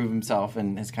trying to prove himself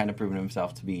and has kind of proven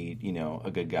himself to be, you know, a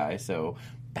good guy. So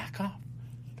back off.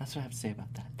 That's what I have to say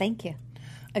about that. Thank you.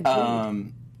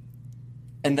 Agreed.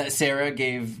 And that Sarah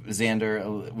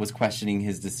was questioning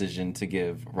his decision to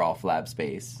give Rolf lab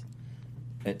space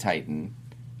at Titan.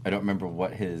 I don't remember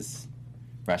what his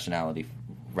rationale.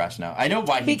 I know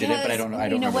why he did it, but I don't know. I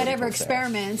don't you know, remember what he whatever told Sarah.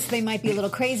 experiments, they might be a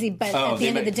little crazy, but Oh, at the they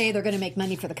end of the might- day, they're going to make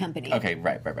money for the company. Okay,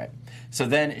 right. So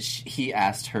then he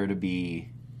asked her to be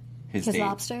his His date.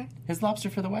 lobster? His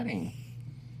lobster for the wedding.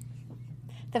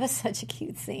 That was such a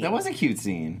cute scene. That was a cute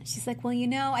scene. She's like, well, you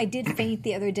know, I did faint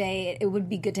the other day. It would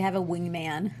be good to have a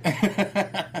wingman.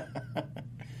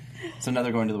 So now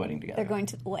they're going to the wedding together. They're going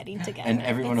to the wedding together. And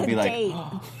everyone It's will be a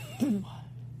like, date.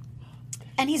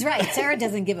 And he's right. Sarah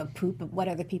doesn't give a poop of what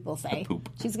other people say. poop.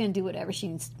 She's going to do whatever she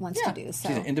wants to do. So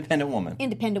she's an independent woman.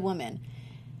 independent woman.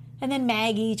 And then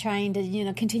Maggie trying to, you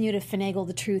know, continue to finagle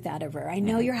the truth out of her. I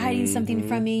know you're hiding something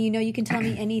from me. You know you can tell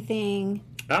me anything.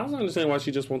 I don't understand why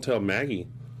she just won't tell Maggie.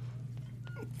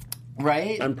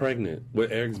 Right? I'm pregnant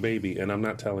with Eric's baby, and I'm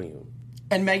not telling you.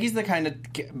 And Maggie's the kind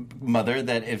of mother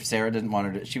that if Sarah didn't want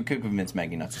her to, she could convince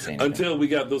Maggie not to say anything. Until we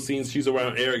got those scenes, she's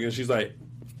around Eric, and she's like,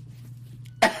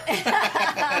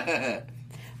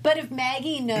 But if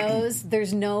Maggie knows,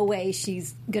 there's no way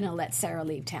she's going to let Sarah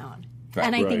leave town. Right.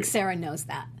 And I think Right. Sarah knows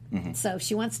that. So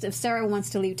if Sarah wants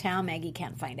to leave town, Maggie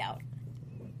can't find out.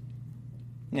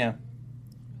 Yeah.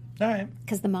 All right.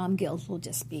 Because the mom guilt will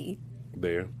just be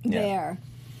there. there.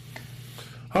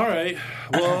 All right.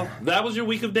 Well, that was your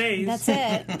week of days. That's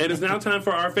it. It is now time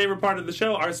for our favorite part of the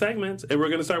show, our segments. And we're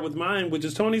going to start with mine, which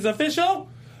is Tony's official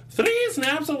 3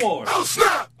 Snaps Award. Oh,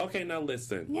 snap! Okay, now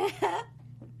listen.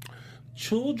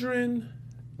 Children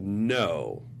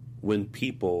know when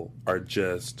people are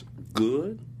just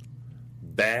good,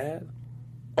 bad,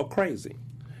 or crazy.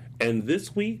 And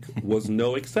this week was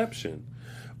no exception.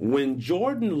 When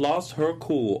Jordan lost her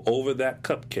cool over that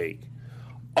cupcake,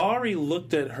 Ari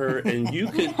looked at her and you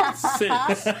could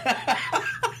sense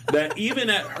that even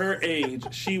at her age,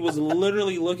 she was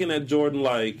literally looking at Jordan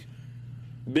like,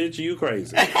 bitch, you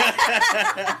crazy.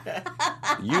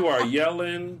 You are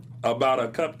yelling about a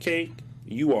cupcake.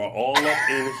 You are all up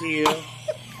in here.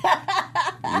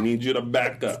 I need you to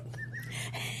back up.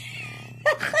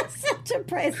 Such a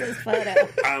priceless photo.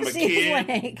 I'm a She's kid.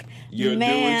 like, You're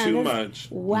man, doing too this much.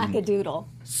 Wackadoodle.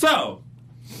 So,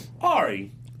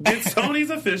 Ari gets Tony's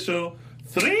official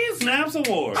 3 Snaps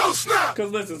Award. Oh, snap!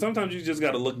 Because listen, sometimes you just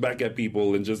got to look back at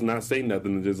people and just not say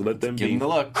nothing and just let them Give be. them the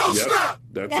look. Yep,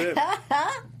 that's it.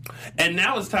 And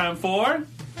now it's time for...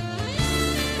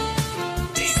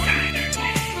 Designer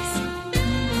Days.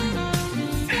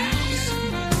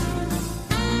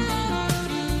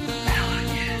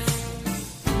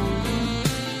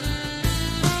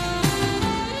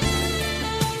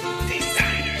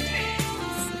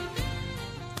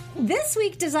 This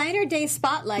week, Designer Day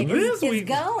Spotlight is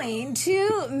going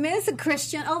to Miss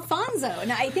Christian Alfonso.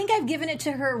 Now, I think I've given it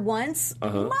to her once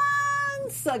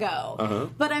months ago.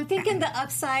 But I'm thinking the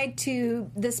upside to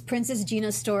this Princess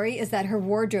Gina story is that her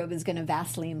wardrobe is going to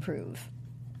vastly improve.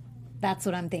 That's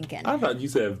what I'm thinking. I thought you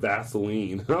said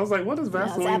Vaseline. I was like, what does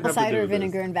Vaseline have to It's do apple cider with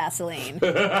vinegar this? and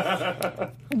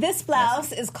Vaseline. This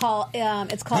blouse is called,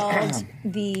 it's called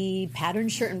the Pattern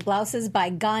Shirt and Blouses by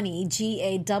Gani,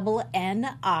 Gani.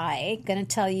 Going to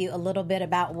tell you a little bit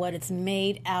about what it's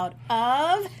made out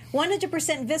of. 100%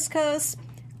 viscose,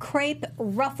 crepe,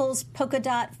 ruffles, polka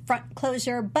dot, front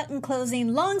closure, button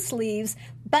closing, long sleeves,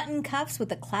 button cuffs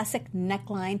with a classic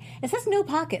neckline. It says no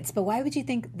pockets, but why would you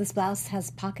think this blouse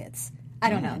has pockets? I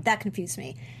don't know. That confused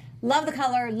me. Love the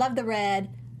color, love the red.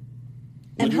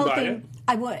 Would you buy it?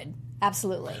 I would,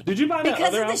 absolutely. Did you buy that because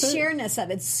other of the outfit? sheerness of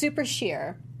it? It's super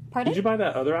sheer. Pardon? Did you buy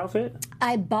that other outfit?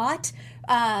 I bought,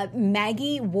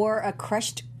 Maggie wore a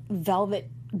crushed velvet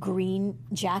green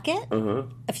jacket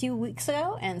a few weeks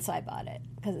ago, and so I bought it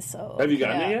because it's so Have you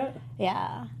gotten cute. it yet?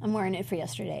 Yeah, I'm wearing it for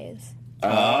yesterday's. Oh.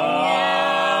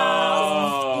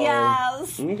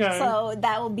 Yes. Okay. So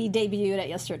that will be debuted at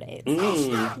yesterday's.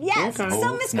 Yes. Okay. So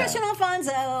Oh, Miss snap. Christian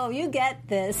Alfonso, you get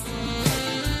this.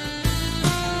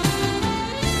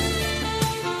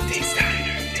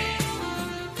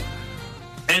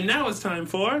 And now it's time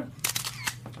for...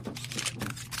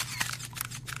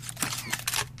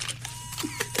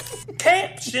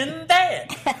 Caption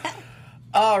That!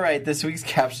 All right, this week's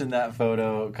Caption That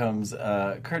photo comes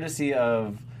courtesy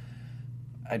of...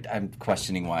 I'm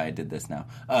questioning why I did this now.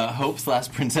 Hope's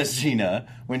last Princess Gina,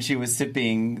 when she was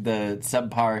sipping the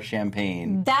subpar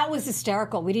champagne, That was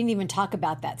hysterical. We didn't even talk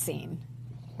about that scene.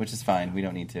 which is fine. We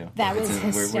don't need to. That was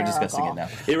We're discussing it now.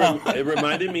 It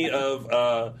reminded me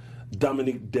of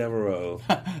Dominique Devereaux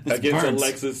against burns.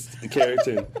 Alexis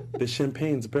Carrington. The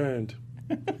champagne's burned.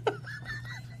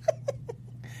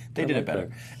 They did like it better.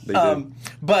 that. They did.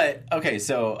 But, okay,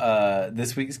 so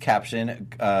this week's caption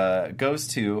goes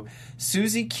to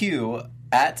Susie Q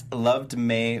at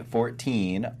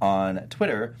LovedMay14 on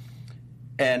Twitter.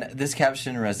 And this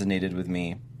caption resonated with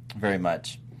me very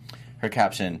much. Her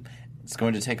caption, it's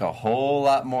going to take a whole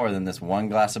lot more than this one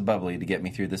glass of bubbly to get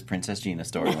me through this Princess Gina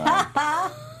storyline.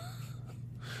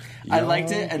 I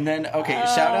liked it. And then, okay,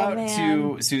 shout out man.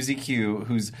 to Susie Q,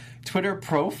 whose Twitter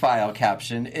profile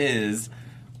caption is...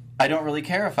 I don't really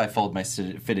care if I fold my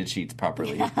fitted sheets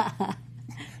properly. That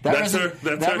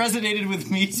resonated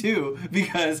with me too,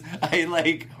 because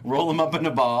I roll them up in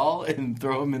a ball and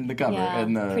throw them in the cover.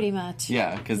 Yeah, pretty much.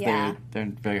 Yeah, because they're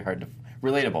very hard to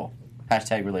relatable.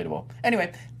 Hashtag relatable.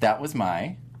 Anyway, that was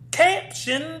my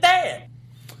Caption That.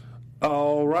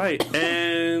 All right,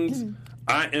 and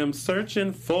I am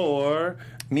searching for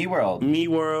Me World. Me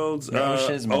World's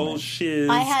Shiz moment. old shiz.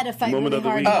 I had to fight moment really of the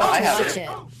hard week. to I have watch it. it.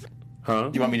 Huh?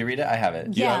 Do you want me to read it? I have it.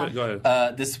 You Yeah. have it? Go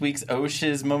ahead. This week's Oh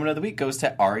Shiz moment of the week goes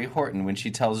to Ari Horton when she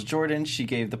tells Jordan she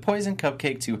gave the poison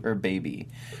cupcake to her baby.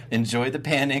 Enjoy the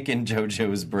panic in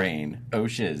JoJo's brain. Oh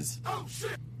Shiz.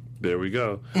 There we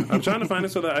go. I'm trying to find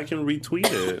it so that I can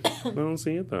retweet it. I don't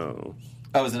see it though.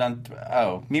 Oh, is it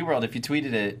on? Me World. If you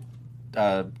tweeted it,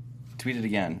 tweet it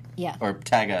again. Yeah. Or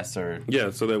tag us or Yeah,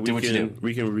 so that Do what you do.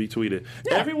 we can retweet it.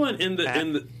 Everyone in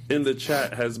the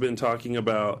chat has been talking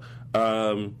about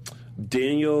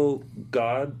Daniel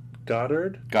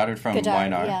Goddard Goddard from Goddard,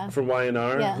 YNR. yeah. from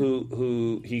YNR Yeah.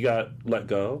 who he got let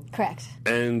go, Correct.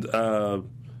 and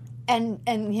And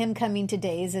him coming to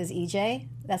Days as EJ.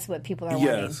 That's what people are wanting.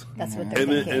 Yes. That's what they're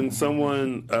and then, thinking. and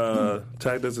someone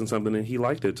tagged us in something and he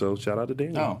liked it. So shout out to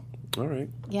Daniel. Oh. All right.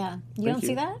 yeah. You Thank don't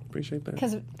see that? Appreciate that.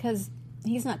 Because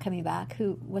he's not coming back.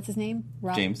 What's his name?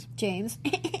 James. James.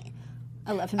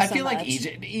 I love him I so feel much. like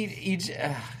EJ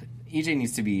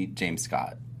needs to be James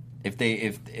Scott. If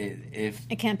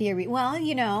It can't be well,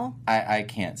 you know. I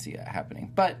can't see it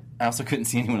happening. But I also couldn't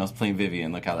see anyone else playing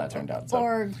Vivian. Look how that turned out. So.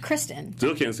 Or Kristen.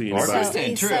 Still can't see Or anybody.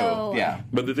 Kristen, true. So- yeah.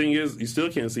 But the thing is, you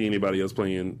still can't see anybody else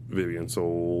playing Vivian.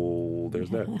 So there's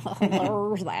that.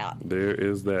 There's that. There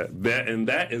is that.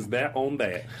 That is that on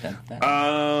that. That.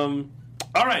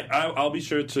 All right. I'll be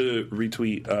sure to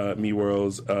retweet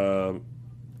MeWorld's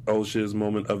Oshiz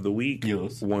moment of the week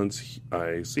once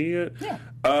I see it. Yeah.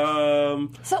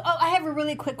 So I have a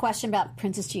really quick question about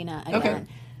Princess Gina again. Okay.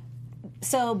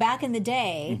 So back in the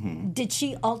day, did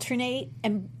she alternate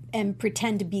and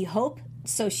pretend to be Hope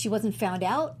so she wasn't found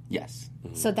out? Yes.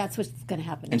 So that's what's going to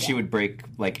happen. And she would break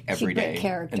like every break day,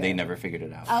 character. and they never figured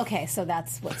it out. Okay, so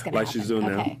that's what's going to Like happen. she's doing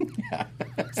okay. now.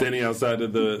 Standing outside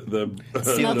of the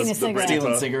Smoking a cigarette.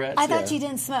 Stealing cigarettes. I thought she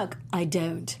didn't smoke. I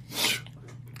don't.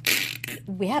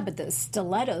 Yeah, but the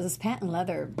stilettos, those patent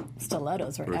leather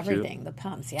stilettos were everything. cute. The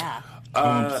pumps, yeah.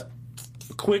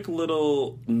 Quick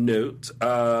little note.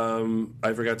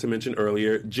 I forgot to mention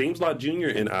earlier, James Lott Jr.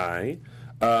 and I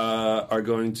are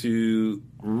going to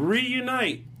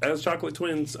reunite as Chocolate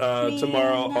Twins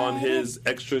tomorrow on his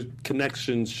Extra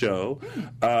Connections show.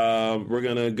 We're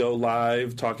going to go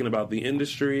live talking about the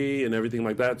industry and everything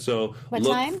like that. So What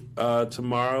time?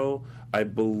 Tomorrow, I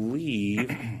believe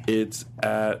it's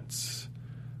at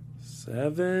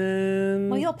 7.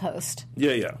 Well, you'll post.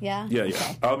 Yeah.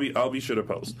 Okay. I'll be sure to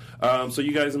post. So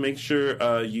you guys make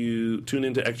sure you tune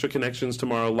into Extra Connections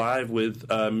tomorrow live with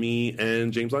me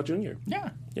and James Lott Jr. Yeah.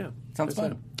 That's Sounds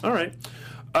fun. it. All right.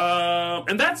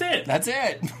 And that's it. That's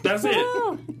it. That's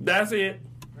it. That's it.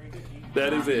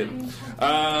 That is it.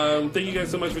 Thank you guys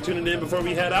so much for tuning in. Before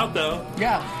we head out, though,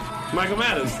 Yeah. Michael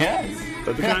Mattis. Yes.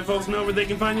 Let the kind folks know where they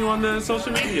can find you on the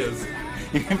social medias.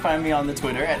 You can find me on the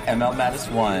Twitter at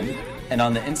MLMattis1 and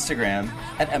on the Instagram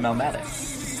at MLMattis.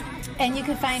 And you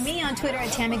can find me on Twitter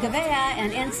at Tammy Gavea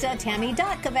and Insta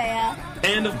Tammy.Gavea.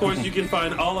 And of course, you can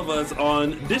find all of us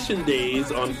on Dishin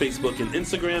Days on Facebook and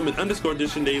Instagram and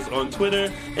 _Dishin Days on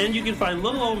Twitter. And you can find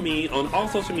little old me on all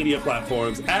social media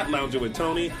platforms at Lounging with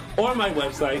Tony or my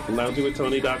website,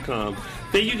 loungingwithtony.com.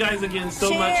 Thank you guys again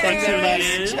so much for tuning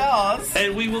in. Cheers.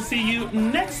 And we will see you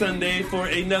next Sunday for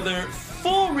another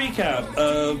full recap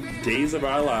of Days of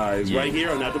Our Lives right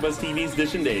here on AfterBuzz TV's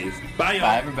Dishin Days. Bye, y'all.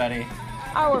 Bye, everybody.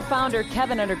 Our founder,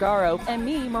 Kevin Undergaro, and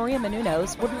me, Maria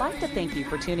Menounos, would like to thank you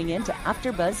for tuning in to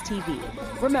AfterBuzz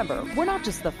TV. Remember, we're not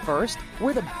just the first,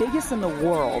 we're the biggest in the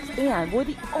world, and we're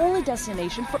the only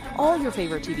destination for all your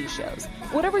favorite TV shows.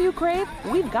 Whatever you crave,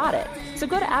 we've got it. So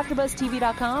go to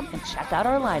AfterBuzzTV.com and check out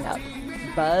our lineup.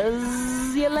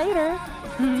 Buzz you later.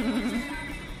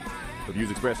 The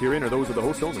views expressed herein are those of the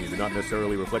host only and do not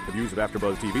necessarily reflect the views of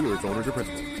AfterBuzz TV or its owners or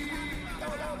principals.